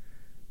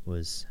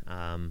was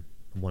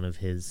one of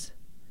his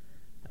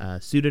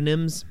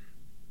pseudonyms,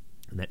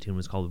 and that tune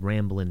was called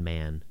Ramblin'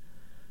 Man.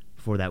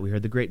 Before that, we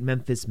heard the great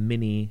Memphis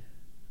Minnie,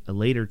 a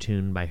later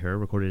tune by her,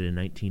 recorded in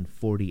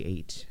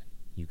 1948.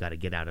 You Gotta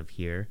Get Out of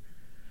Here.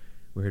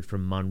 We heard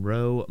from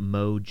Monroe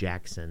Mo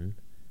Jackson,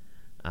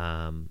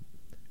 a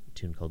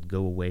tune called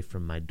Go Away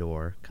From My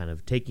Door, kind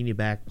of taking you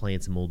back,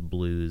 playing some old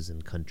blues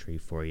and country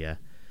for you.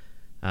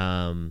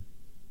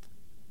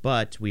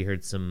 But we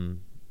heard some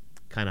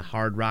kind of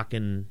hard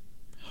rockin',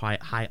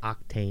 high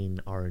octane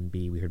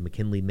R&B. We heard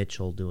McKinley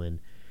Mitchell doing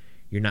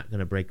You're Not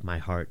Gonna Break My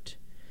Heart.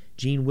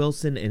 Gene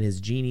Wilson and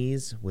his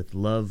Genies with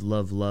Love,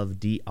 Love,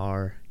 Love,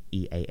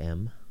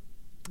 D-R-E-A-M.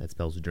 That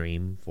spells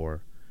dream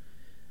for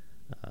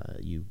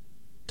you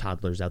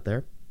toddlers out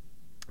there.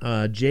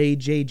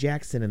 J.J.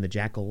 Jackson and the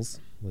Jackals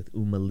with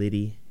Uma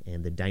Liddy,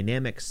 and the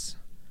Dynamics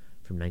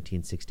from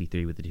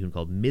 1963 with the tune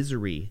called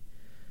Misery.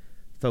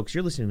 Folks,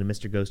 you're listening to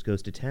Mr. Ghost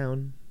Goes to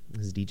Town.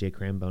 This is DJ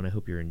Crambone. I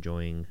hope you're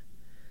enjoying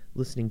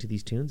listening to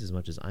these tunes as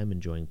much as I'm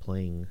enjoying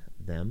playing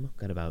them.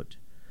 Got about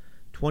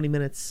 20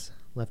 minutes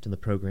left in the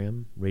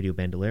program. Radio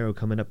Bandolero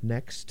coming up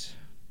next.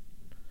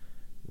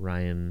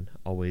 Ryan,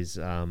 always,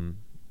 you're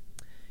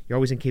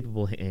always in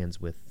capable hands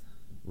with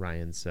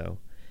Ryan, so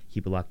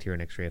keep it locked here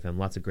on X-Ray FM.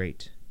 Lots of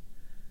great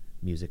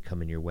music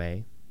coming your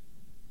way.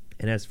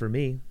 And as for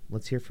me,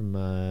 let's hear from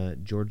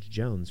George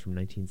Jones from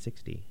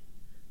 1960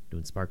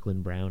 doing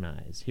Sparklin' Brown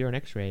Eyes here on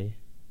X-Ray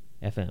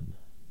FM.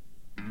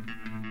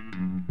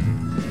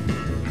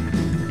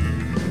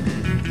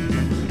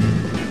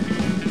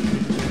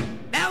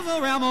 There's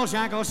a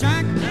ramble-shackle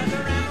shack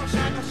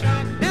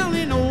down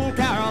in old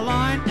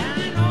Caroline.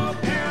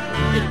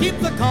 It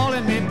keeps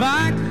a-calling me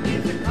back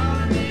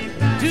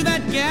to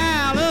that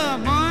gal of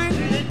mine.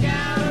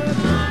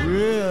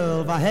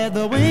 Well, if I had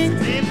the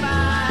wings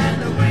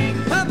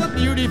of a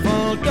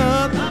beautiful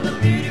dove,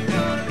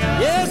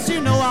 yes, you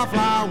know I'll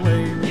fly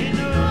away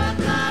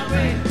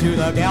to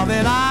the gal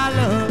that I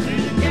love.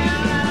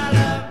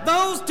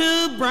 Those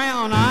two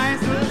brown eyes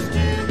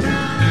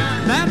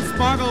that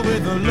sparkle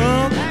with the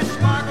love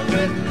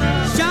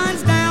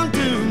shines down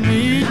to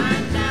me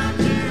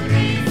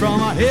from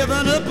a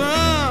heaven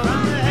above.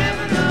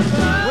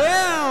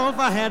 Well, if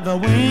I had the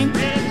wings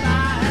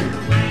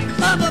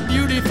of a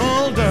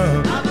beautiful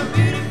dove,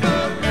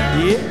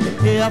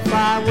 yeah, I'll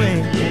fly away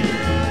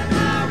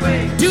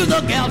to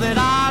the gal that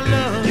I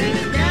love.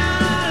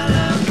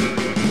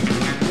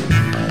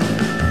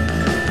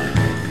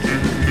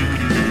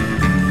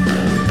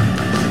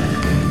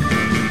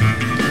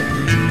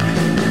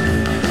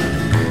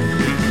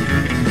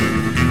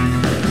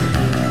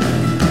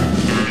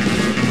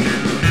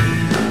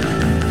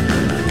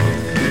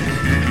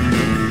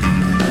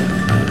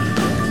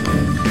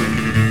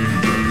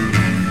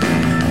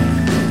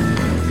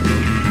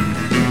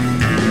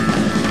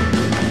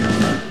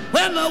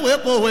 When the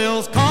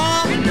whippoorwills call,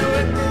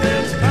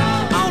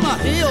 on a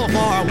hill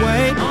far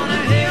away,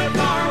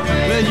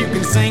 well, you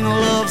can sing a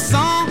love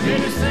song.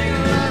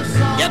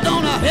 You're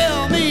gonna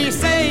hear me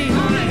say,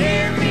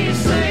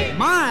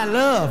 my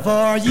love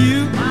for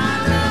you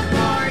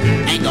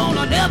ain't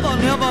gonna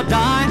never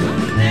die.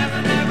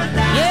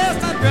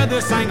 Yes, I'd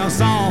rather sing a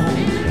song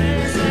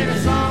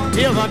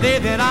till the day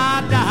that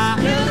I die.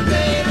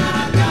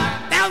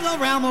 There's a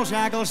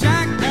ramble-shackle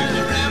shack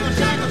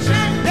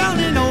down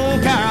in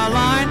old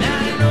Caroline.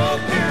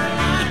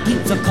 It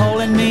keeps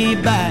a-calling me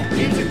back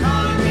to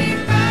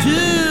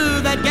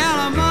that gal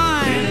of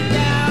mine.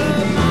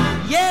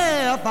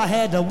 Yeah, if I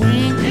had the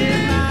wing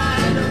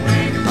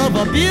of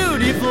a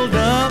beautiful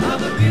dove,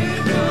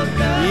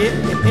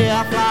 yeah,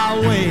 I'll fly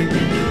away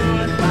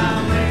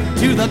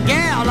to the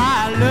gal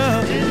I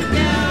love.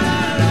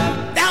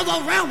 There's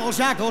a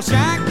ramble-shackle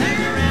shack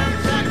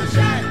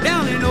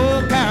down in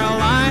old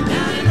Caroline.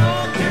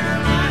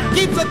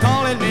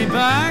 calling me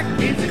back.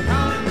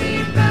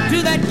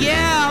 To that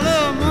gal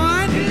of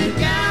mine.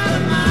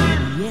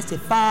 Yes,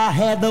 if I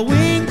had the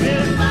wings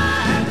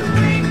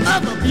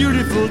of a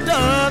beautiful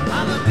dove,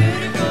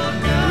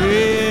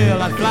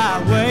 well, I'd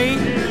fly away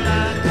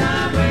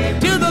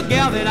to the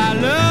gal that I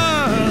love.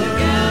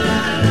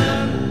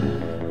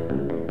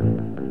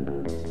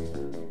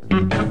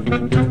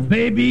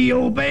 Baby,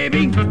 oh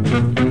baby,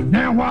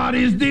 now what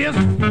is this?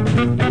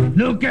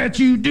 Look at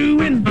you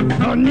doing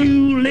a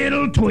new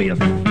little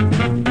twist.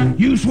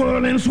 You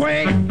swirl and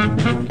sway,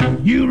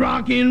 you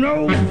rock and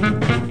roll.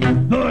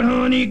 But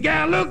honey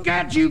gal, look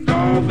at you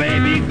go,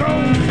 baby, go.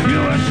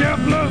 You're a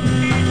shuffler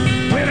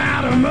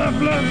without a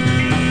muffler.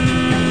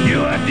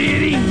 You're a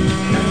ditty,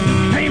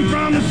 came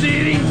from the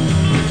city.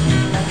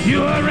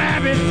 You're a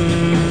rabbit,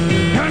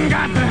 done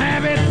got the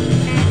habit.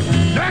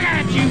 Look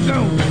at you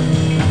go,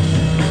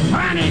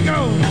 honey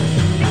go.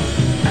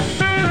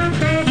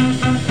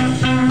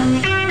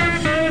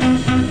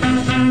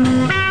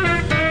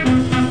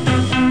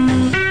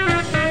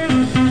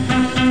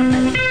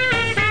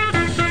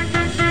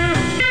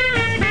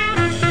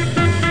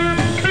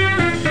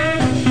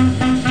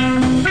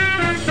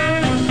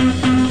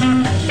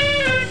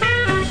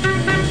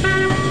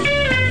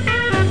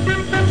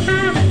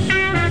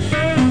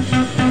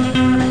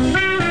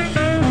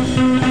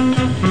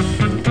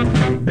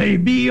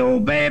 Baby, oh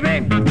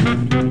baby,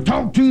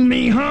 talk to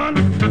me, hon.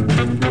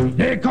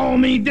 They call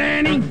me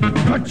Danny,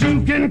 but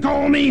you can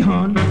call me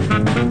hon.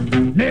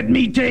 Let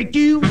me take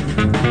you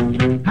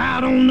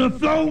out on the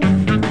floor.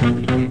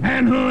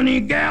 And honey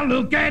gal,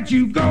 look at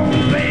you go,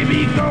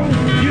 baby, go.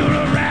 You're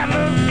a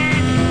rattler,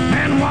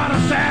 and what a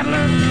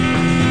saddler.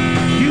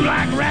 You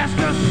like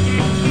rascals,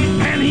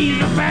 and he's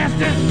the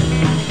fastest.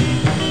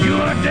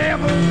 You're a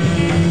devil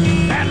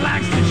that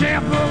likes to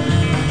shuffle.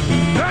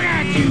 Look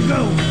at you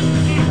go,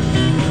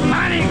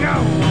 honey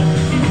go.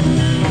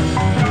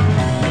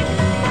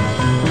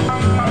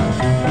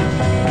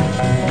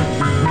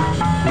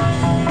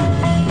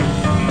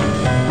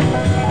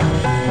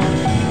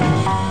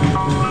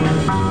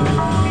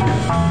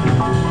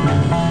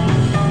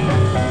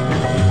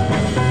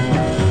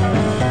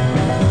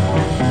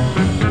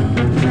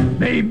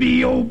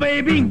 Baby, oh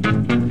baby,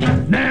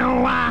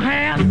 now I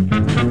have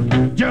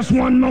just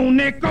one more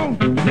nickel.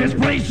 Let's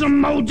play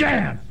some more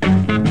jazz.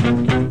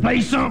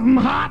 Play something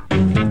hot.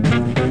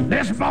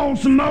 Let's ball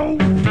some more.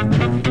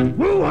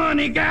 Woo,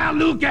 honey gal,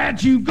 look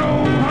at you go,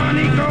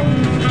 honey go.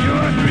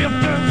 You're a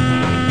drifter,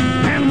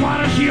 and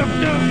what a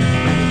shifter.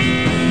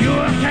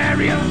 You're a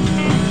carrier,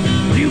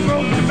 you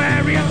broke the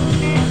barrier.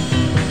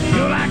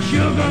 You're like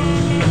sugar,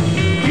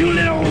 you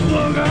little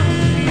booger.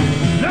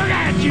 Look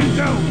at you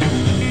go.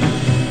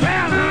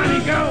 Well,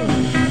 honey, go.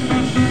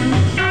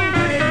 Go,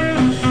 baby.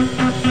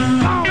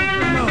 Ball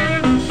some more.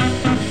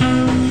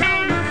 Go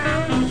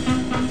now.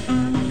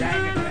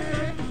 Shake it,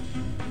 baby.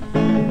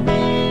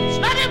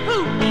 Snuggy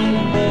Poo!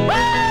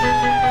 Woo!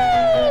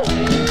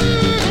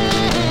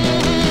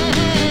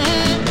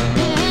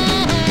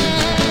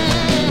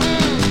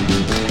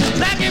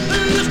 Snuggy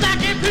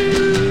Poo!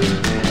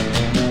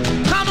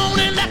 Come on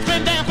and let me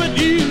dance with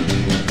you.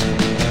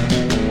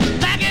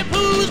 Snuggy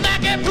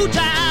Poo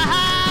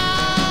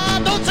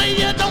time. Don't say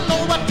you don't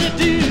know what to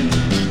do.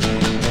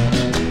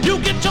 You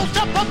get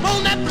yourself up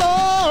on that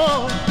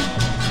floor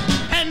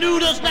and do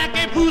the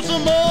Snacky Poo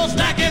some more.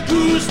 Snacky Poo.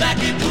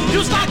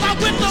 You start off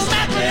with some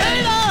mashed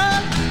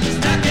potatoes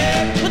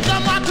with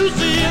some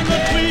watusi in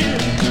between.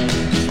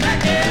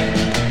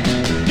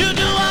 You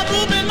do a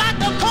movement like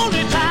a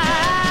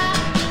ponytail,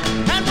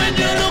 and when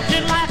you're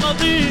looking like a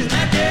bee,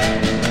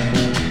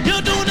 you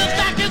do the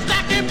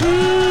Snacky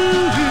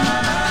Poo.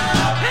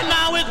 And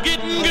now it's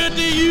getting good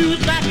to you,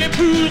 Snacky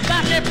Poo.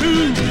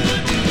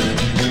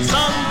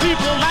 Some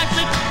people like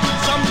it,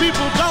 some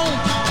people don't.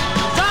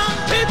 Some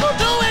people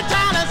do it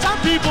tight and some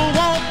people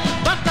won't.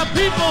 But the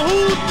people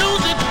who do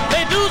it,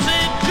 they do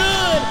it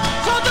good.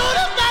 So do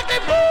the Snacky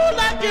Poo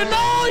like you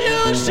know you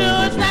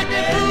should.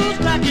 Snacky Poo.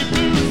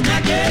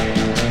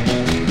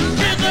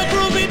 Here's a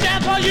groovy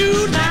dance for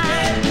you now.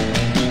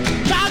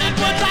 Shout it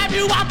will drive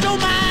you out your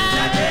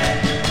mind.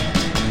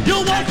 You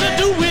want to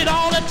do it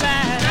all the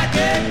time.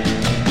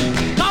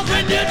 Cause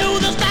when you do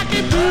the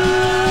Snacky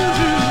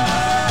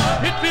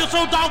Poo, it feels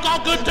so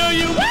doggone good to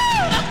you. Woo!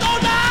 Let's go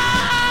now!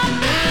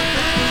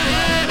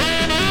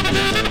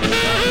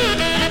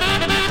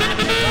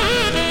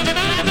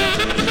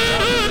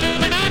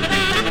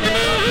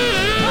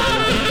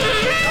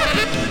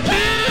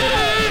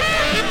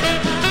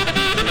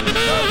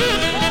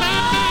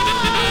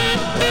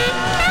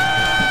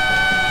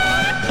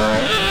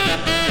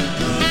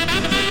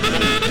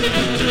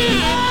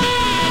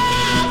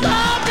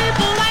 Some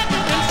people like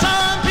it and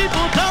some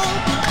people don't.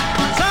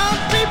 Some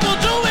people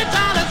do it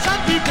tight and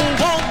some people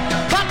won't.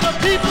 But the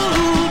people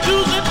who do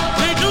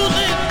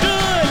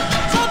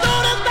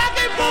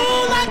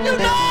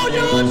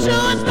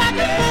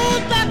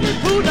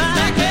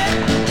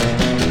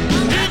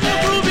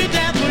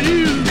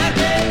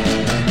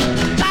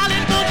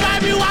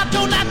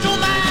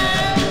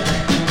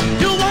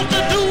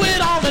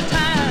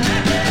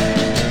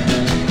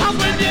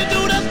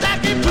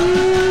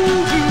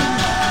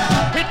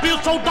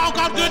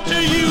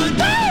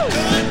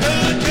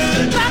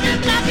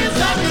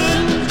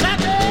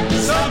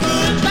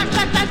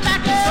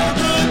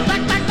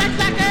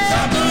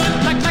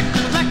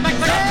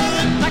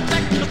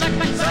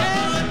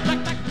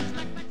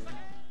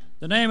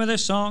name of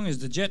this song is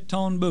the Jet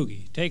Tone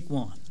Boogie. Take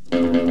one.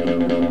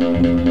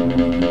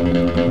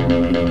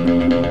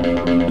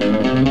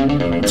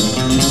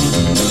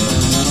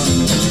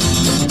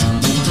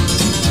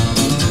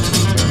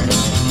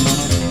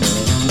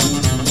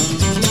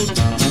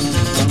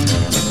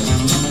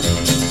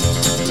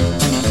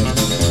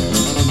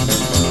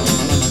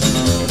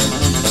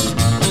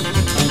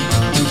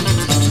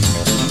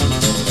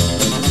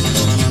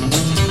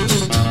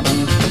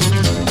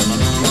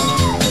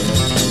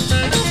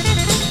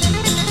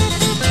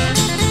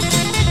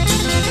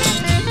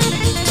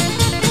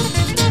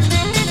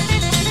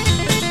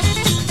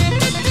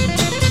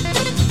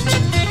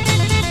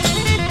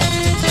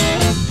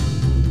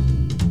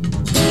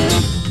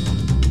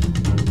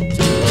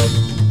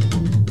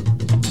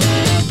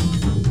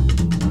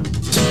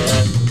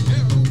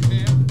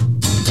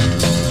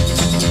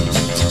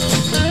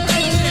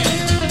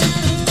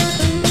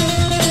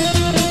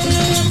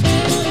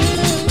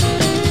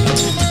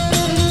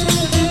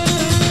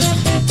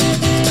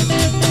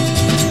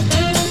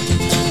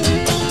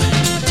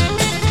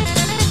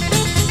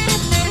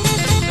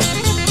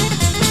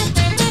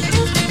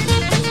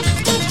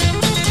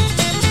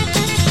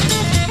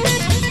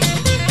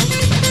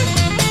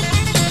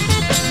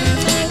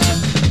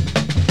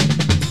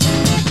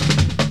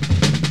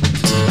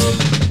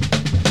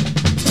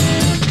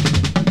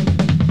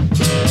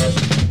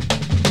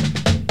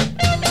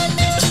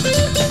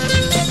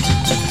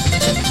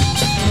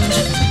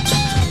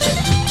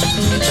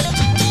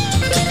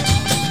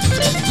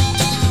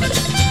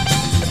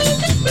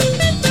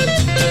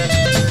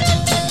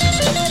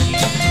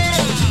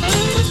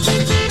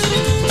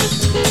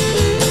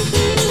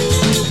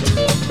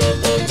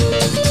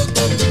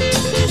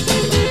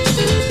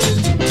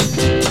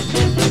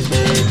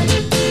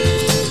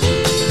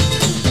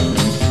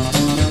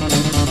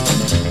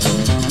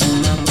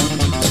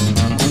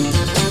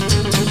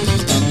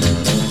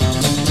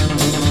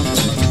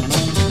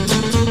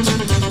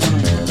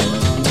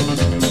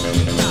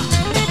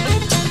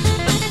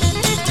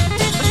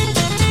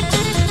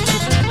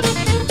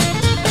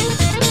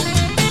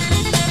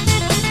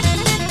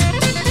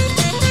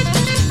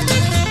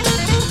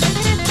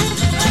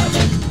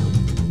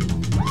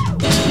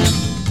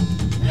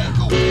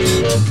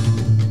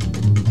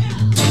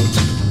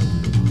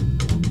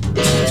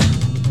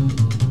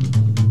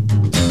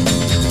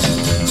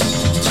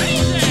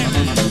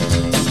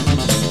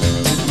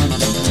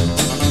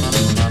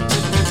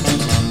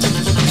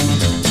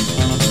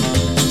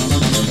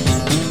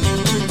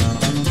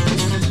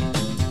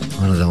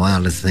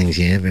 Things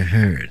you ever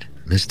heard.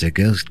 Mr.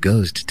 Ghost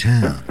goes to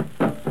town.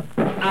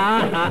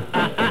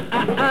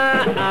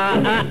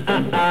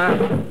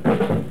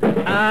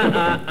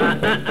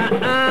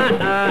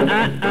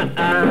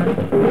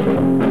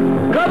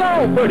 Come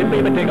on, pretty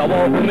baby, take a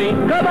walk with me.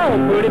 Come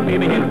on, pretty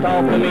baby, here to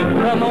talk to me.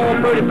 Come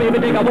on, pretty baby,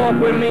 take a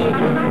walk with me.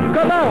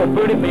 Come on,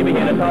 pretty baby,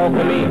 here to talk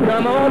to me.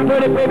 Come on,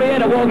 pretty baby, here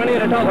to walk and here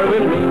to talk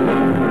with me.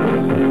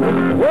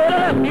 Well,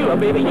 I love you,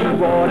 baby,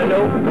 you ought to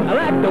know. I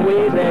like the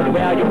ways that you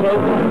wear your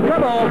clothes.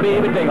 Come on,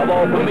 baby, take a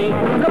walk with me.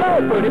 Come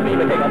on, pretty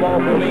baby, take a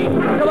walk with me.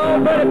 Come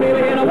on, pretty baby,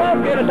 here to walk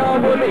and to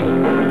talk with me.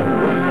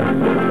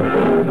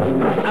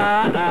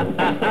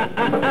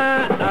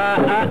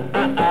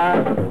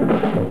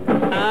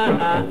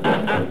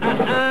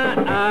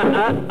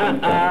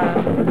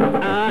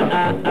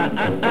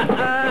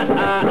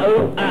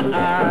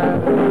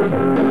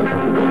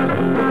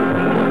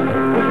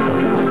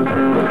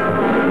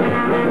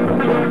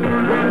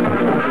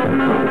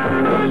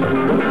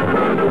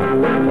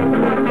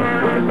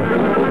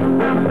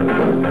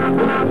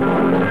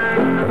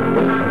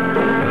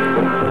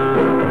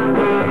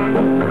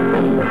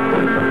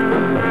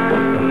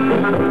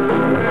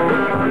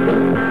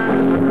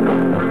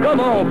 Come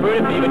on,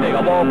 pretty baby, take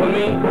a walk with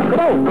me. Come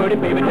on, pretty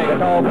baby, take a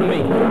talk with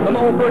me. Come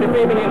on, pretty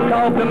baby, here to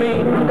talk to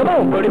me. Come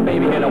on, pretty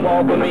baby, here to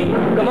walk with me.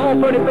 Come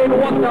on, pretty baby,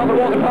 walk and talk and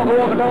walk and talk and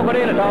walk and talk and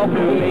here to talk to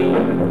me.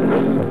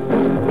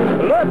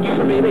 Love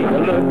you, baby,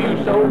 love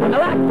you so. I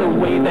like the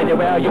way that you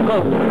wear your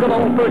clothes. Come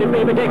on, pretty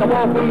baby, take a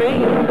walk with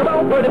me. Come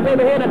on, pretty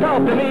baby, here to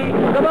talk to me.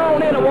 Come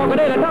on, here to walk and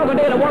here to talk and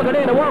here to walk and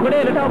here to walk and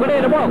here to talk and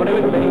here to walk with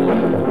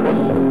me.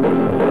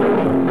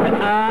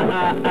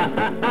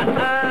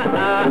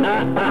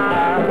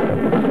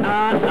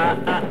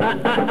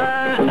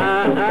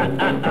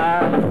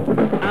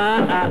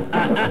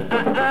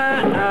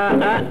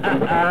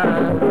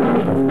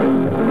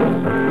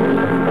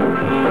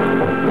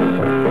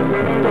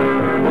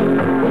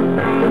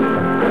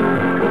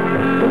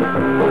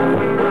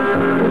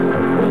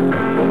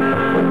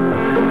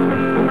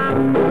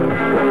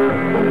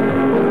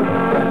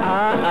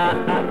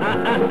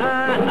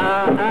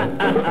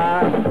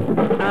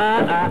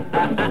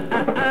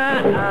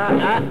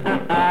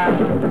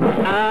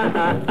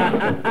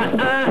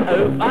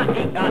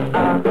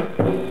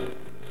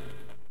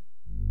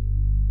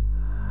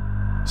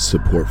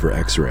 Support for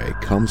X-Ray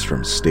comes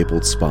from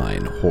Stapled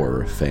Spine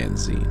Horror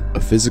Fanzine, a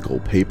physical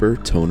paper,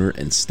 toner,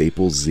 and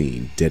staple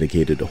zine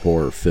dedicated to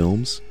horror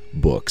films,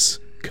 books,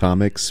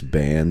 comics,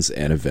 bands,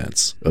 and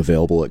events.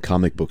 Available at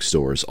comic book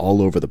stores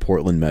all over the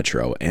Portland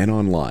Metro and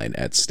online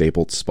at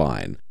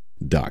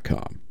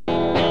stapledspine.com.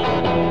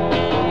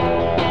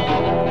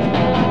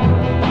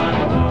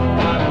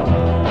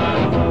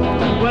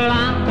 Well,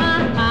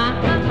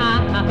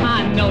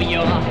 I know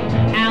you're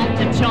out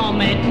to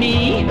torment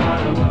me,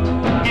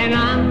 and I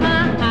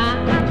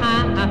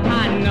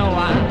know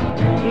I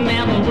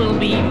never will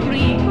be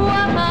free.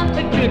 Well,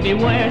 it could be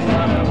worse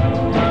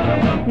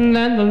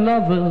than the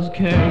lover's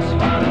curse.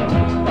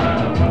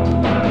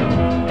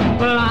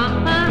 Well,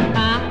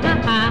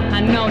 I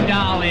know,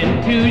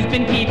 darling, who's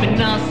been keeping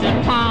us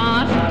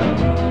apart,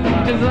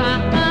 'cause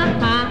I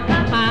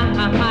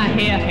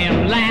hear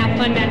him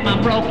laughing at my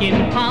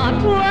broken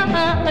heart.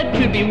 Well, it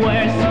could be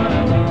worse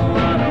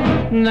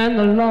than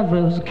the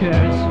lover's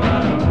curse.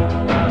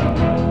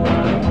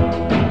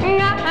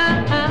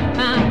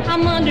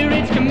 I'm under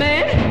its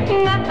command.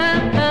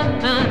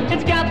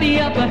 It's got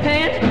the upper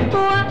hand.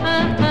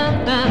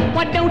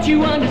 Why don't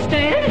you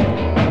understand?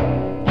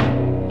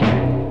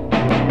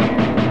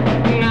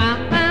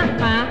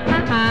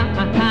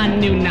 I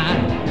knew not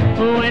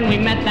when we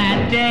met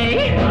that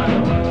day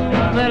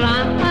that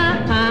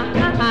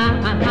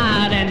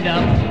I'd end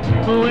up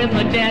with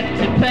a debt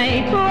to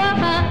pay.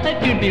 It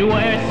could be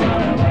worse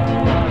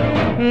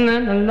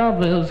than the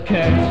lover's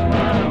curse.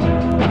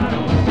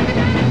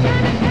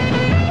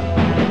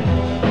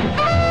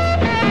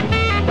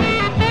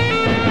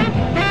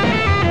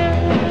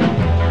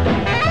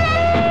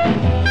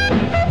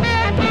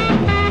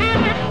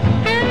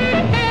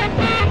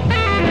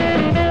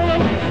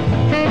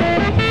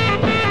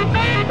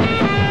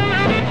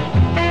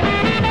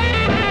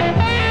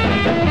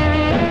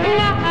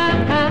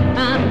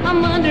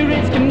 I'm under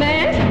its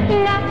command.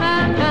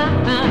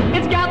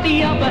 It's got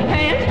the upper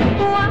hand.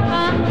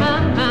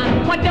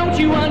 Why don't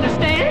you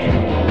understand?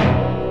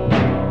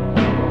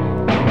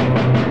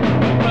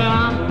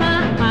 Well,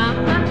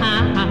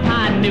 I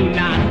knew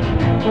not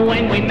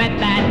when we met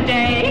that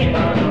day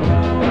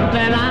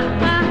that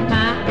I'd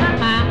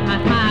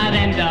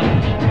end up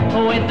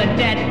with a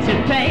debt to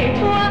pay.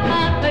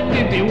 It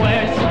could be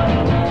worse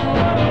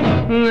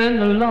than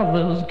the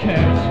lover's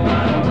curse.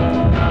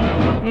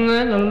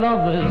 Than the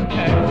lover's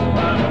curse.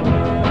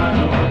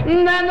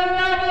 Than the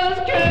lover's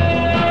curse.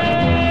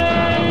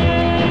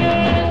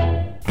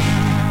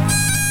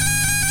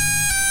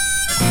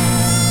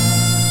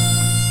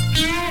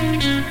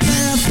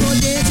 Barefoot,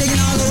 yeah, taking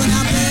all over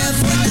now,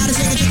 barefoot. Now to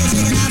shake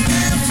it, now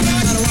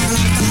barefoot. Gotta walk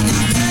along fine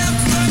now,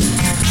 barefoot.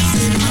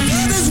 See my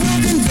baby's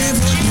walking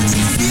barefoot.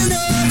 She's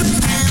feeling every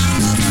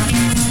pound of her.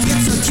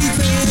 It's a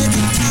cupid, the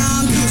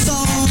time to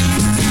song.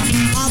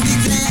 I'll be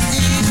glad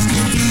as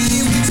can be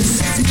when she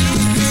sets me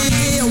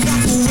free.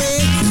 Walk away,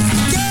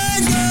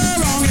 can't go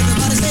wrong.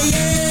 Everybody say yeah.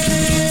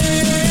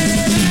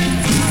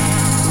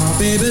 My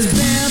baby's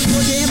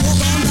barefoot, yeah,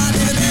 walk on by,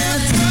 baby,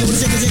 barefoot. Go to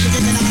shake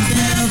it, now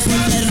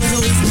barefoot. Let it go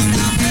sweet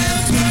now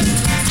barefoot. I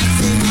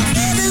say my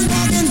baby's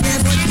walking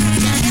barefoot.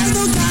 She has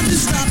no time to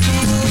stop.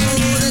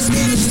 Oh, this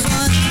game is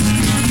fun.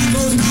 He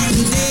goes night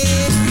and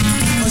day.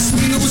 A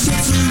swing old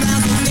ships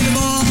around for every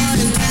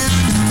boy in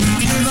town.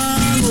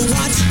 Everyone will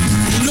watch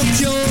and look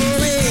your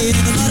way.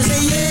 Everybody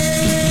say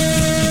yeah.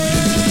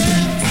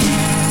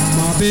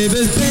 My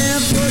baby's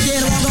barefoot,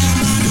 yeah, walk on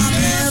by now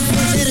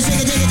barefoot. Say to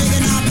shake it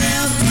now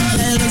barefoot.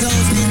 Let it go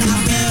sweet now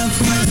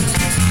barefoot.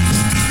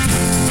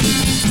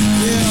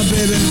 Yeah,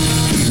 baby,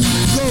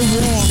 go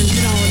walk and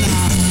get on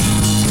now.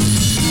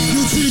 You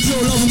treat your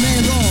lover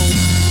man wrong,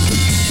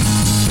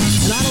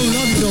 and I don't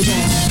love you no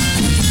more.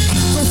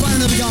 Go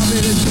find another guy,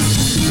 baby,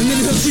 and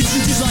then he'll treat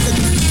you just like a...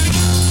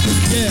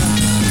 Yeah,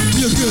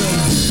 you're good.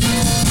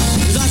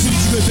 'Cause I treat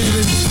you good,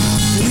 baby,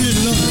 and you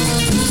didn't love me.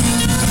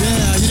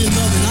 Yeah, you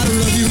didn't love me, and I don't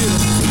love you either.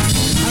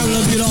 I don't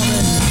love you at all,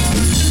 man.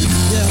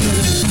 Yeah,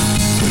 baby.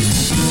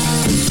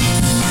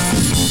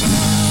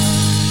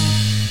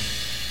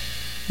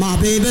 My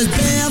baby's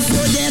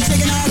barefoot, yeah,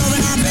 taking all over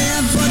now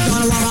barefoot.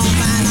 Gonna walk on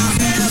fine now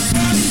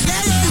barefoot.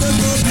 Yeah, yeah, look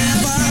good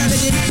barefoot,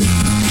 baby.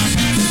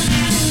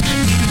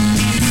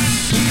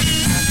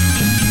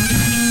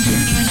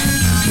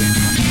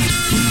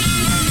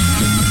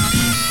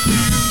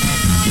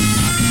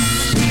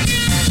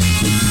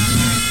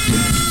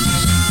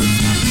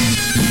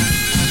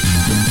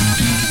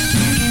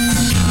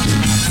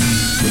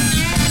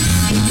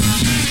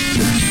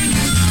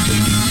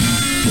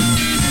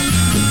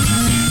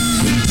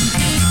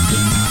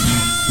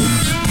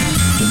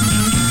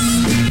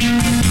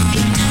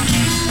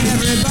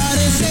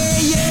 Everybody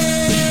say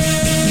yeah.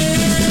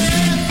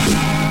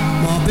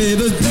 My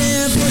baby's barefoot.